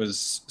things that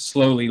was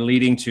slowly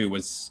leading to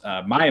was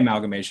my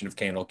amalgamation of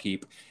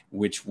Candlekeep,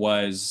 which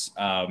was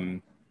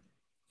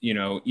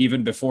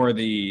even before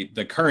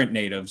the current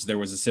natives, there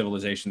was a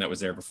civilization that was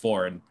there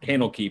before, and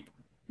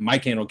my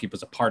Candlekeep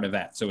was a part of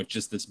that. So it's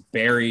just this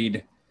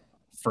buried,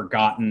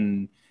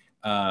 forgotten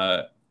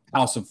uh,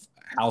 house of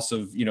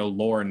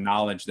lore and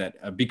knowledge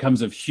that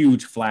becomes a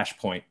huge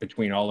flashpoint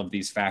between all of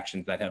these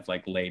factions that have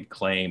like laid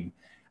claim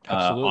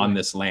on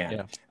this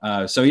land.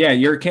 Yeah. So yeah,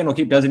 your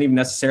Candlekeep doesn't even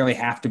necessarily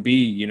have to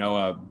be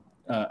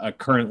a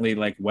currently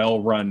like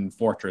well-run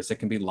fortress. It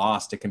can be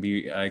lost. It can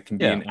be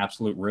in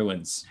absolute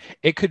ruins.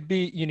 It could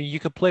be, you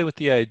could play with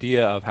the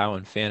idea of how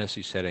in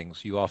fantasy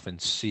settings you often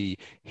see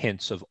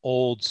hints of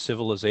old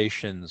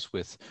civilizations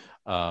with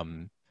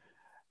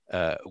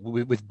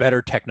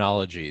better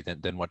technology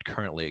than what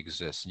currently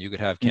exists. And you could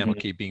have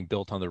Candlekeep being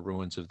built on the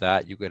ruins of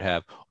that. You could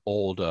have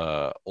old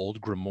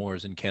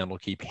grimoires in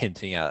Candlekeep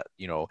hinting at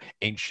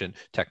ancient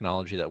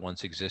technology that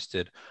once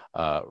existed.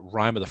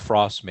 Rime of the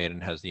Frost Maiden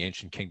has the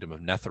ancient kingdom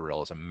of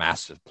Netheril as a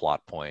massive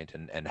plot point,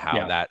 and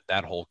how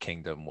that whole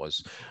kingdom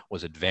was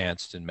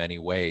advanced in many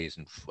ways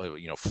and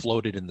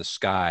floated in the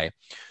sky.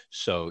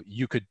 So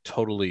you could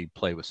totally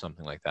play with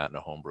something like that in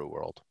a homebrew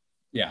world.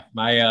 Yeah,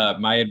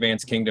 my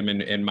advanced kingdom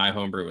in my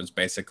homebrew was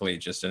basically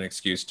just an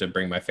excuse to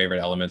bring my favorite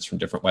elements from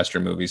different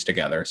Western movies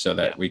together, so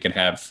that we could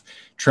have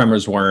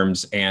Tremors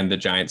worms and the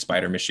giant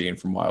spider machine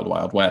from Wild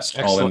Wild West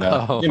Excellent.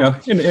 all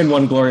in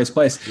one glorious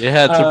place. You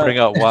had to bring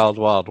out Wild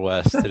Wild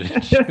West.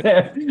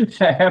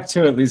 I have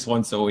to at least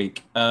once a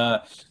week.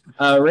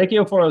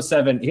 Reikio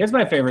 407. Here's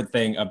my favorite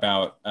thing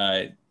about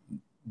the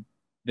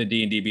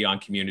D&D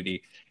Beyond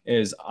community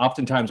is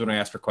oftentimes when I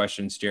ask for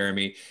questions,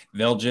 Jeremy,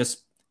 they'll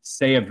just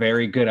say a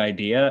very good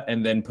idea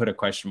and then put a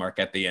question mark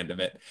at the end of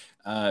it.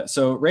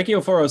 So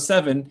Reikio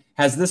 407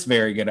 has this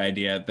very good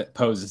idea that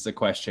poses a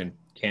question.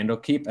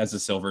 Candlekeep as a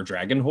silver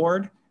dragon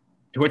horde?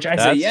 To which I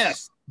say That's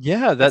yes.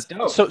 yeah, That's that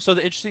dope. so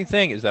the interesting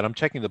thing is that I'm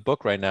checking the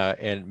book right now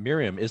and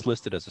Miriam is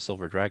listed as a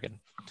silver dragon.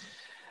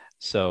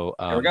 So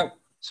There we go.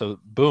 so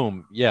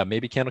boom, yeah,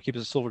 maybe Candlekeep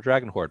is a silver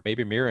dragon horde.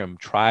 Maybe Miriam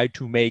tried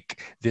to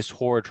make this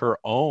horde her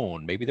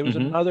own. Maybe there was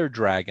Hmm. another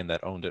dragon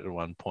that owned it at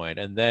one point,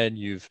 and then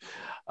you've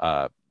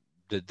uh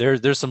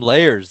there's some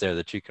layers there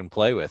that you can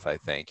play with, I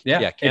think. Yeah.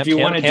 Yeah, If you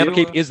want to do,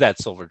 Candlekeep is that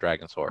silver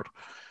dragon's horde.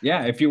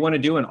 yeah, if you want to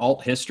do an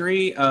alt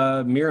history,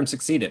 Miriam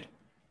succeeded.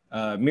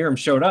 Miriam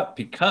showed up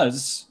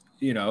because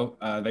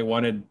they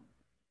wanted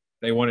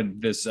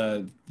this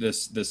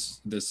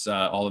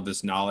all of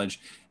this knowledge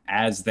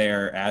as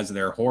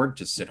their horde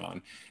to sit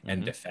on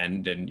and Mm-hmm.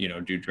 defend and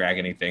do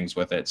dragony things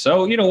with it.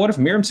 So what if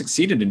Miriam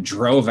succeeded and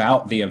drove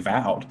out the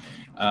Avowed?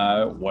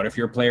 What if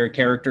your player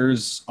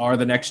characters are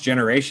the next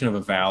generation of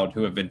Avowed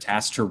who have been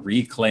tasked to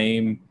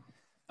reclaim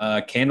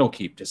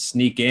Candlekeep, to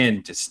sneak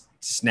in, to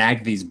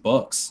snag these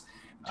books?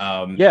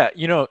 Yeah,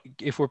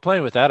 if we're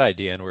playing with that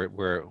idea and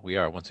we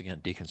are once again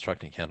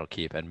deconstructing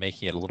Candlekeep and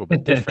making it a little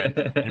bit different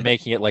and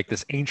making it like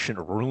this ancient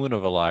ruin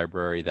of a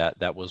library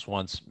that was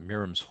once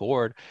Miriam's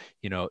hoard,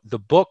 the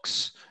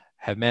books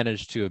have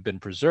managed to have been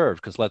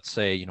preserved because let's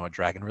say, a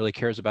dragon really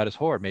cares about his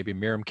hoard. Maybe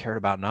Miriam cared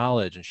about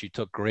knowledge and she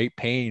took great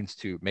pains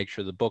to make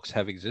sure the books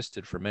have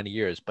existed for many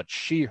years, but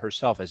she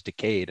herself has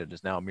decayed and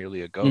is now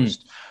merely a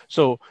ghost.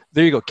 So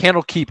there you go.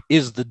 Candlekeep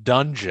is the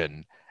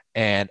dungeon.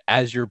 And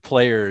as your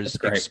players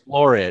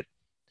explore it,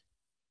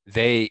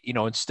 they,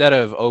 instead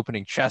of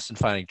opening chests and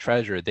finding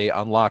treasure, they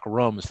unlock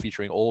rooms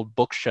featuring old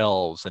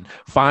bookshelves and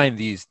find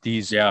these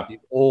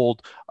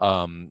old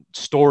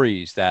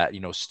stories that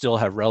still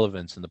have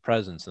relevance in the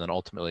present, and then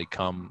ultimately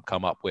come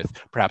up with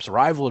perhaps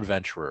rival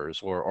adventurers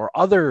or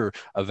other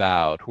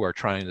Avowed who are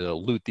trying to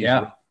loot these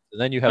rooms. And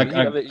then you have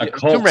a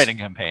tomb raiding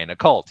campaign, a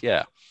cult,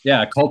 yeah,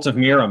 a cult of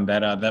Miriam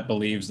that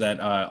believes that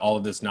all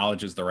of this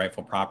knowledge is the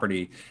rightful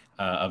property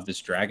of this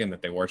dragon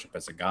that they worship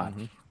as a god.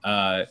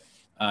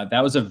 Mm-hmm.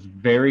 That was a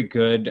very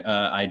good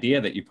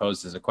idea that you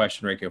posed as a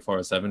question, Reiko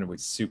 407, and we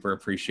super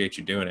appreciate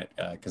you doing it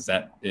because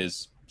that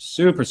is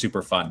super,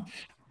 super fun.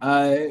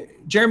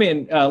 Jeremy,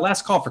 and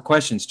last call for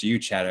questions to you,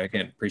 Chad.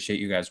 Again,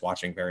 appreciate you guys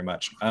watching very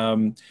much.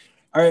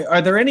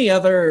 Are there any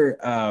other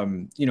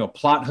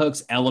plot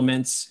hooks,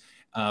 elements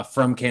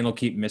from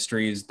Candlekeep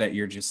Mysteries that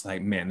you're just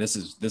like, man, this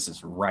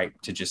is ripe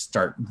to just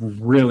start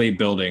really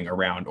building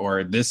around,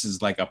 or this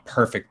is like a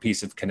perfect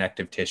piece of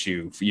connective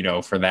tissue,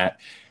 for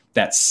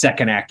that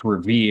second act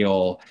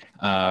reveal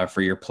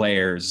for your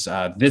players?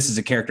 This is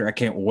a character I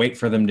can't wait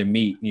for them to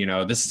meet.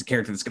 This is a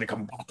character that's going to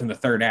come back in the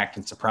third act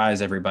and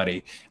surprise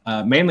everybody.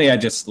 Mainly, I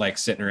just like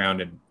sitting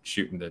around and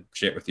shooting the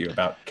shit with you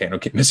about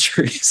Candlekeep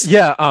Mysteries.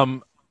 Yeah.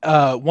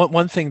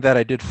 One thing that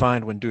I did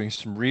find when doing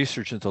some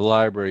research into the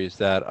library is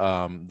that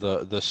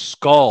the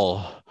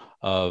skull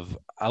of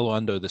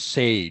Aluando the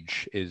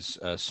Sage is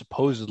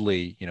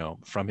supposedly,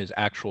 from his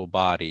actual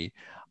body.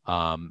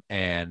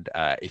 And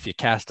if you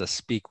cast a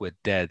Speak with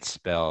Dead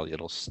spell,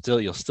 you'll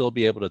still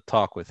be able to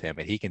talk with him,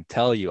 and he can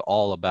tell you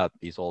all about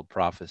these old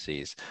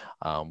prophecies,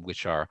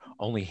 which are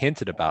only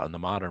hinted about in the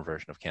modern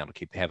version of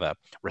Candlekeep. They have a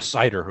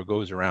reciter who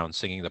goes around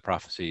singing the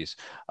prophecies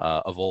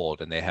of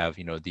old, and they have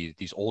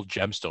these old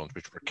gemstones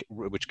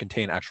which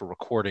contain actual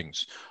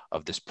recordings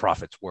of this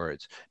prophet's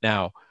words.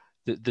 Now,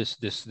 this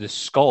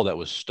skull that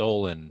was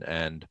stolen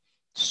and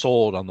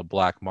sold on the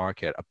black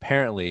market,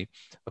 apparently,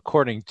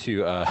 according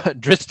to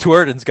Drizzt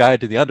Do'Urden's Guide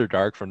to the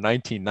Underdark from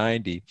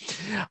 1990,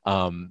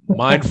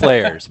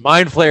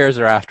 mind flayers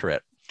are after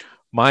it.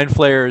 Mind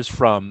flayers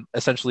from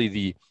essentially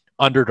the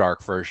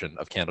Underdark version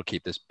of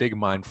Candlekeep, this big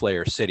mind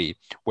flayer city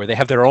where they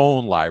have their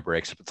own library,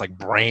 except it's like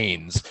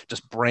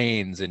just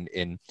brains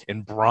in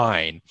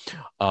brine.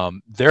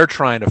 They're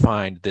trying to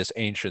find this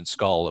ancient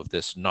skull of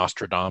this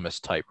Nostradamus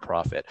type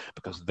prophet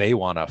because they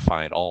want to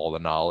find all the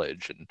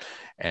knowledge.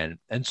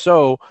 And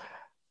so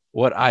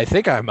what I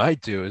think I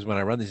might do is when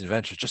I run these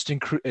adventures,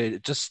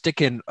 just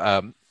stick in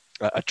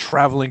a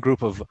traveling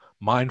group of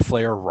mind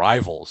flayer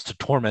rivals to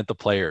torment the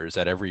players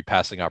at every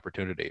passing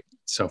opportunity.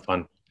 So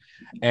fun.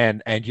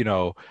 And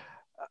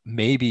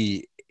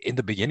maybe in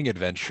the beginning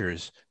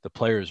adventures, the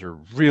players are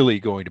really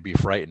going to be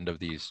frightened of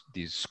these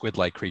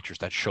squid-like creatures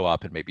that show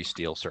up and maybe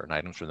steal certain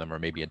items from them or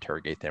maybe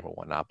interrogate them or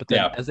whatnot. But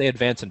then as they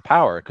advance in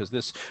power, because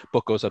this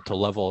book goes up to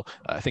level,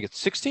 I think it's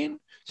 16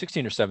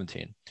 or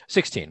 17,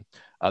 16.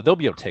 They'll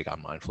be able to take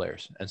on mind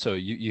flayers. And so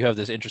you have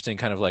this interesting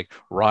kind of like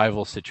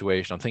rival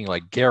situation. I'm thinking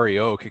like Gary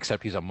Oak,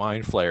 except he's a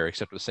mind flayer,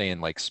 except with saying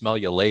like, smell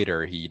you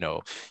later.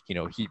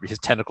 His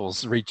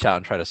tentacles reach out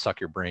and try to suck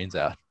your brains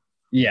out.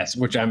 Yes,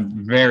 which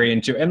I'm very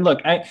into. And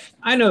look,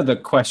 I know the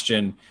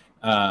question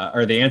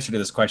or the answer to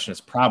this question is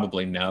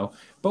probably no.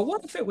 But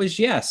what if it was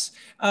yes?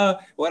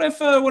 What if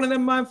one of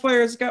them mind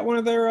flayers got one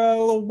of their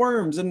little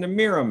worms in the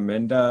Miram?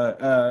 And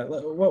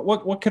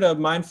what could a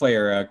mind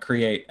flayer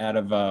create out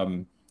of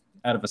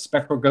a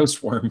spectral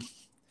ghost worm?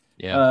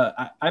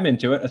 Yeah, I'm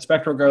into it. A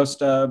spectral ghost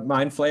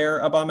mind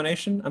flayer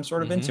abomination. I'm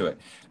sort of into it.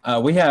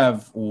 We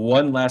have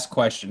one last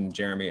question,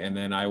 Jeremy, and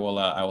then I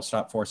will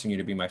stop forcing you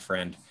to be my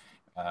friend.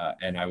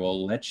 and I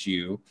will let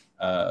you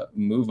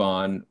move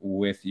on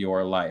with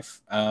your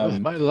life.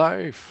 With my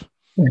life.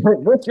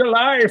 With your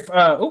life.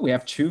 Oh, we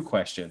have 2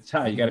 questions.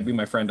 You got to be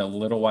my friend a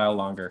little while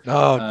longer.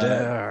 Oh,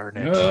 darn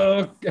it.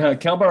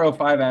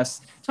 Kelbar05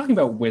 asks, talking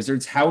about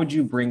wizards, how would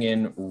you bring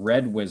in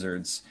red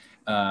wizards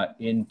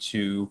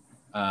into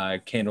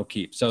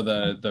Candlekeep? So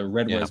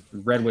the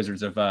red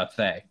wizards of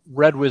Thay.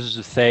 Red Wizards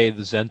of Thay,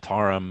 the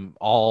Zentarum,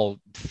 all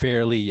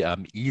fairly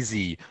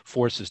easy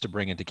forces to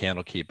bring into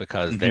Candlekeep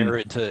because they're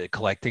into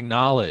collecting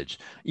knowledge.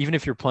 Even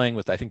if you're playing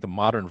with, I think, the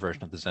modern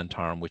version of the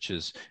Zentarum, which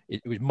is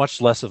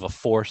much less of a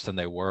force than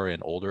they were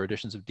in older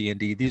editions of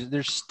D&D.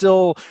 They're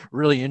still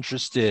really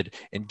interested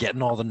in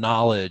getting all the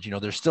knowledge. You know,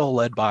 they're still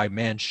led by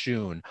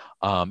Manchun.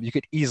 You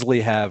could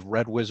easily have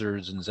Red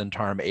Wizards and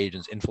Zentarum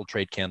agents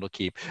infiltrate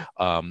Candlekeep.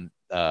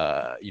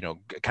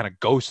 Kind of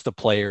ghost the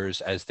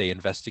players as they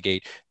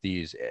investigate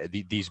these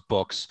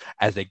books,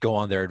 as they go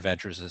on their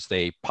adventures, as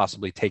they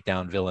possibly take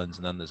down villains,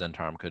 and then the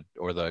Zentarum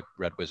or the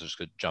Red Wizards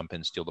could jump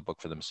in, steal the book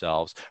for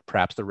themselves.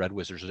 Perhaps the Red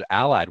Wizards are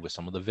allied with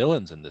some of the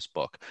villains in this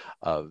book.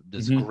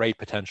 There's great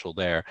potential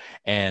there.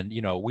 And,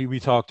 we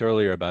talked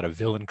earlier about a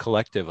villain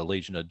collective, a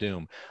Legion of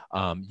Doom.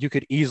 You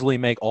could easily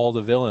make all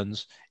the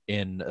villains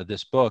in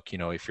this book,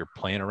 if you're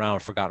playing around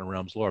with Forgotten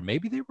Realms lore,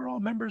 maybe they were all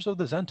members of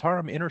the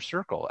Zentarum inner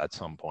circle at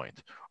some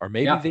point, or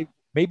maybe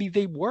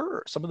they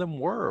were. Some of them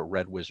were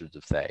Red Wizards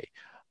of Thay,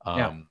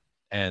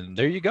 and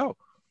there you go.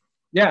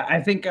 Yeah,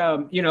 I think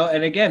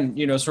and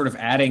again, sort of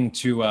adding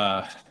to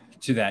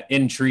that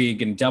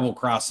intrigue and double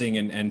crossing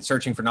and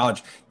searching for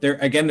knowledge.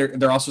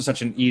 They're also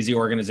such an easy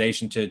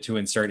organization to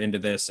insert into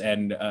this.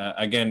 And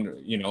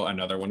again,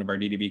 another one of our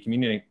DDB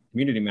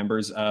community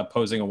members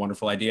posing a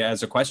wonderful idea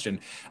as a question,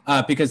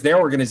 because their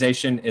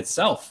organization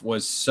itself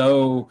was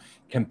so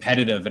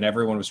competitive and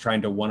everyone was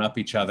trying to one up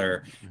each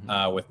other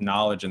with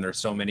knowledge. And there's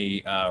so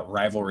many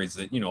rivalries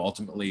that,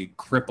 ultimately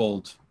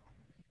crippled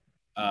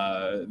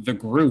the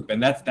group.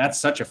 And that's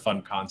such a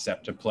fun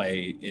concept to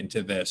play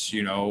into this,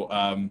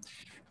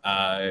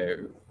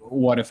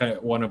 what if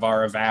one of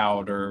our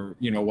Avowed, or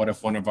what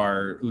if one of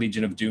our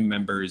Legion of Doom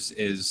members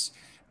is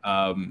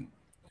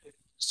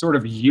sort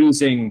of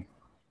using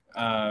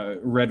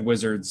Red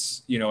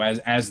Wizards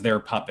as their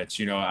puppets.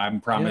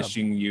 I'm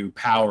promising you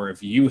power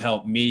if you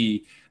help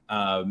me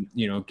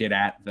get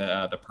at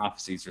the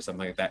prophecies or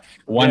something like that.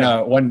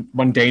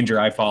 One danger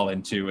I fall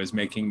into is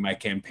making my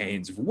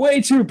campaigns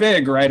way too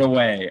big right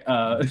away.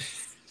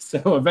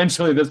 So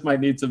eventually this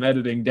might need some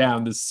editing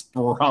down, this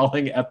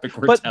sprawling epic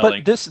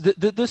retelling.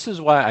 But this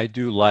is why I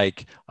do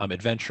like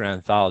adventure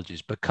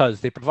anthologies, because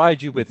they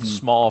provide you with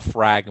small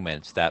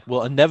fragments that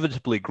will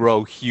inevitably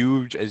grow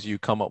huge as you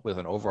come up with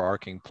an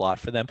overarching plot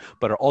for them,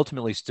 but are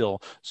ultimately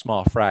still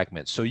small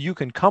fragments. So you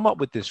can come up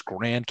with this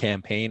grand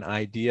campaign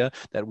idea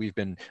that we've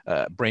been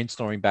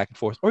brainstorming back and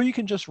forth, or you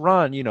can just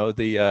run, the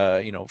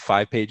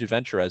 5-page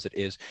adventure as it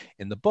is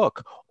in the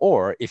book.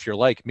 Or if you're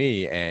like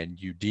me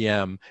and you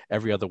DM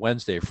every other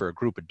Wednesday for a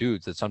group of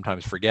dudes that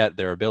sometimes forget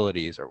their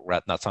abilities, or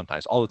not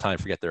sometimes, all the time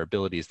forget their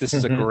abilities. This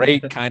is a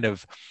great kind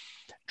of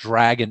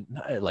drag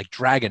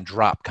and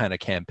drop kind of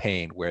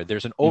campaign where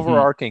there's an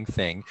overarching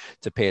thing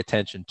to pay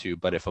attention to.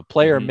 But if a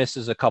player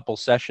misses a couple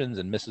sessions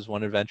and misses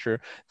one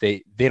adventure,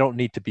 they don't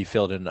need to be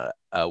filled in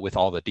with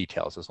all the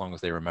details, as long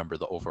as they remember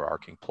the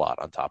overarching plot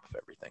on top of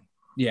everything.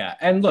 Yeah.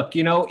 And look,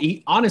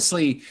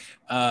 honestly,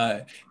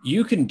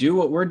 you can do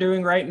what we're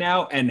doing right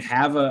now and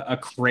have a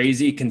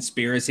crazy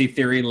conspiracy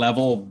theory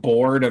level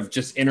board of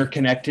just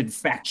interconnected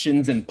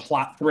factions and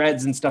plot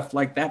threads and stuff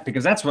like that,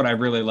 because that's what I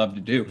really love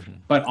to do.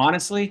 But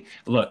honestly,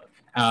 look,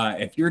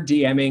 if you're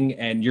DMing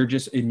and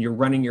you're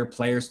running your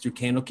players through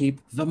Candlekeep,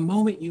 the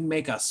moment you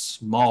make a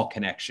small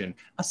connection,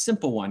 a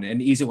simple one, an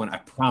easy one, I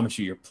promise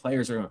you, your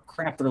players are going to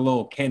crap their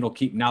little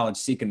Candlekeep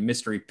knowledge-seeking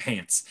mystery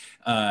pants.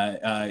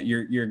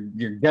 You're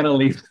going to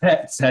leave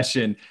that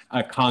session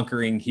a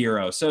conquering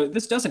hero. So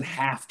this doesn't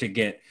have to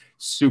get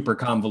super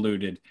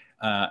convoluted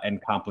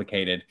and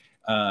complicated.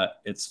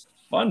 It's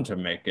fun to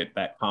make it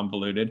that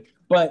convoluted.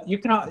 But you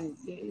can,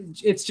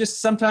 it's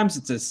just sometimes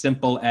it's as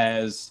simple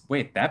as,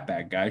 wait, that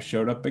bad guy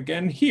showed up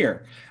again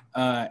here.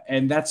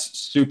 And that's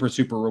super,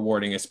 super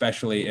rewarding,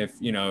 especially if,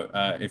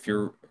 if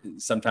you're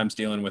sometimes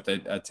dealing with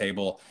a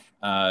table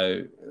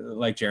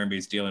like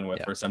Jeremy's dealing with,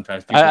 where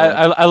sometimes people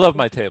I love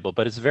my table,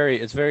 but it's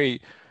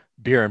very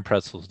beer and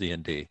pretzels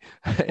D&D.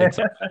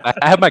 I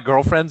have my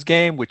girlfriend's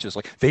game, which is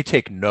like, they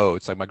take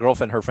notes. Like my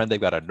girlfriend and her friend,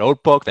 they've got a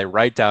notebook. They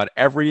write down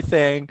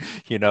everything.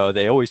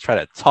 They always try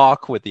to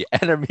talk with the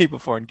enemy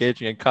before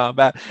engaging in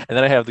combat. And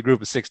then I have the group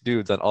of 6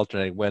 dudes on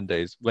alternating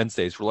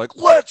Wednesdays. We're like,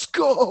 let's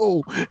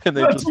go. And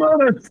they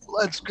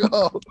let's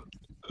go.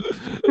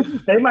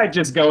 They might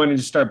just go in and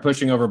just start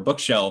pushing over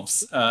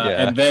bookshelves.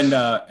 And then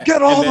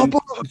get all the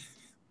books.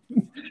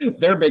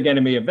 Their big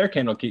enemy of their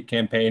Candlekeep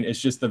campaign is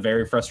just the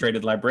very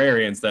frustrated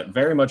librarians that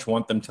very much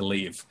want them to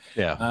leave.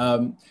 Yeah.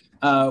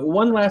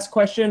 One last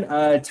question.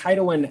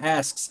 Tidowin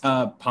asks,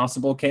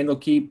 possible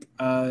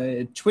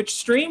Candlekeep Twitch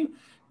stream?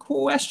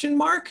 Question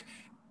mark.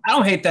 I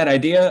don't hate that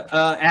idea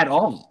at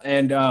all,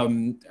 and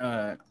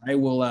I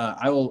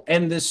will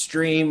end this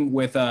stream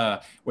with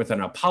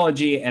an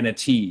apology and a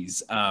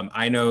tease.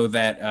 I know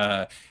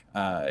that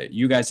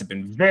you guys have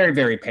been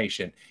very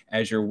patient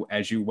as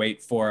you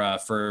wait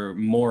for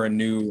more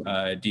new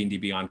D&D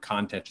Beyond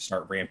content to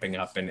start ramping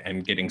up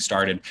and getting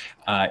started.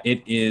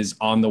 It is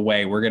on the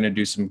way. We're gonna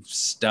do some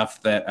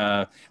stuff that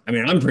I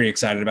mean I'm pretty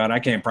excited about. I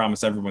can't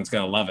promise everyone's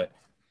gonna love it,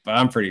 but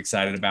I'm pretty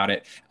excited about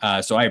it.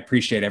 So I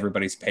appreciate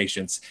everybody's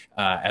patience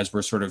as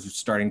we're sort of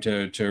starting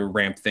to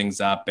ramp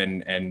things up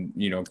and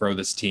grow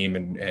this team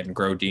and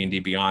grow D&D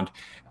Beyond.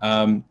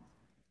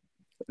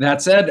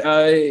 That said,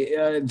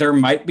 there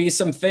might be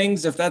some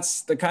things if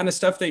that's the kind of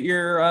stuff that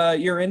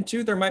you're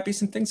into. There might be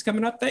some things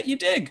coming up that you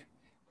dig.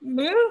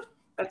 Yeah,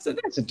 that's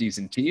a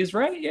decent tease,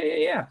 right?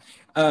 Yeah.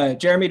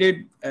 Jeremy,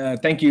 dude,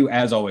 thank you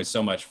as always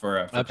so much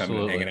for coming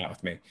and hanging out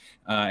with me.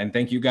 And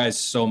thank you guys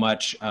so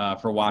much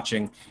for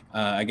watching.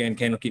 Again,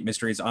 Candlekeep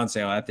Mysteries on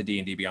sale at the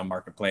D&D Beyond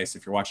Marketplace.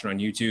 If you're watching on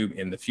YouTube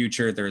in the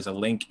future, there's a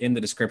link in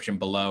the description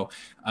below.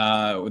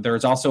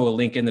 There's also a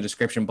link in the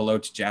description below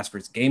to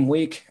Jasper's Game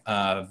Week.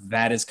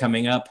 That is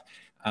coming up.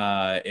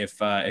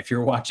 If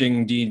you're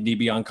watching D&D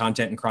Beyond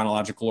content in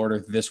chronological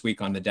order, this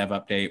week on the Dev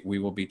Update, we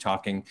will be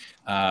talking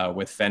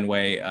with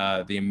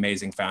Fenway, the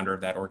amazing founder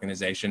of that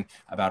organization,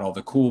 about all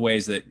the cool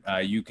ways that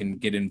you can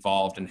get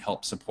involved and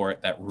help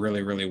support that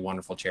really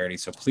wonderful charity.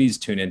 So please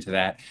tune into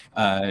that.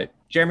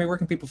 Jeremy, where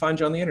can people find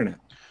you on the internet?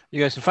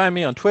 You guys can find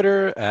me on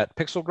Twitter at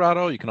Pixel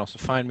Grotto. You can also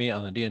find me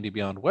on the D&D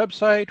Beyond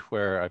website,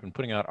 where I've been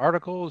putting out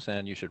articles,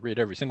 and you should read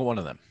every single one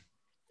of them.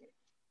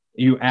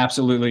 You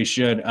absolutely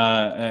should.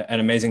 An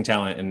amazing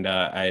talent, and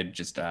I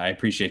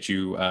appreciate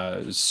you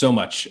so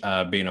much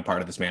being a part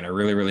of this, man. I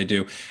really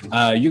do.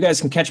 You guys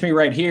can catch me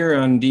right here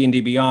on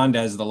D&D Beyond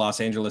as the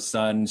Los Angeles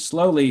sun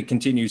slowly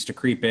continues to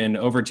creep in,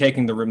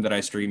 overtaking the room that I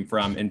stream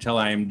from until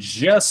I am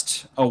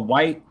just a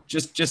white,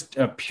 just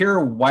a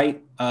pure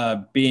white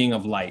being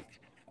of light,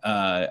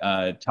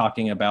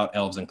 talking about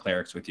elves and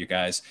clerics with you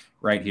guys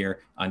right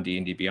here on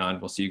D&D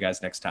Beyond. We'll see you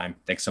guys next time.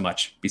 Thanks so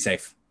much. Be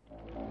safe.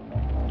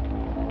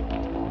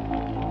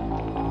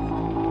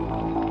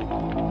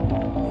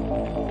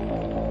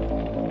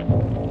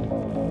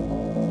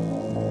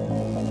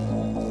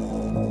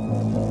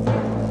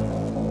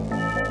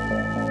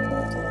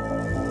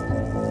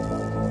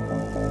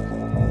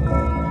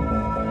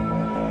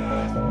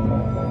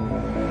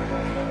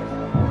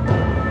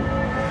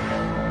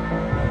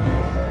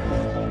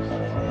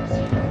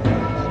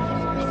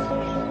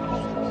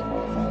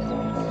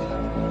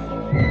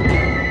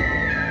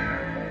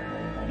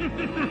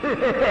 Ha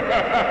ha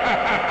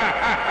ha ha!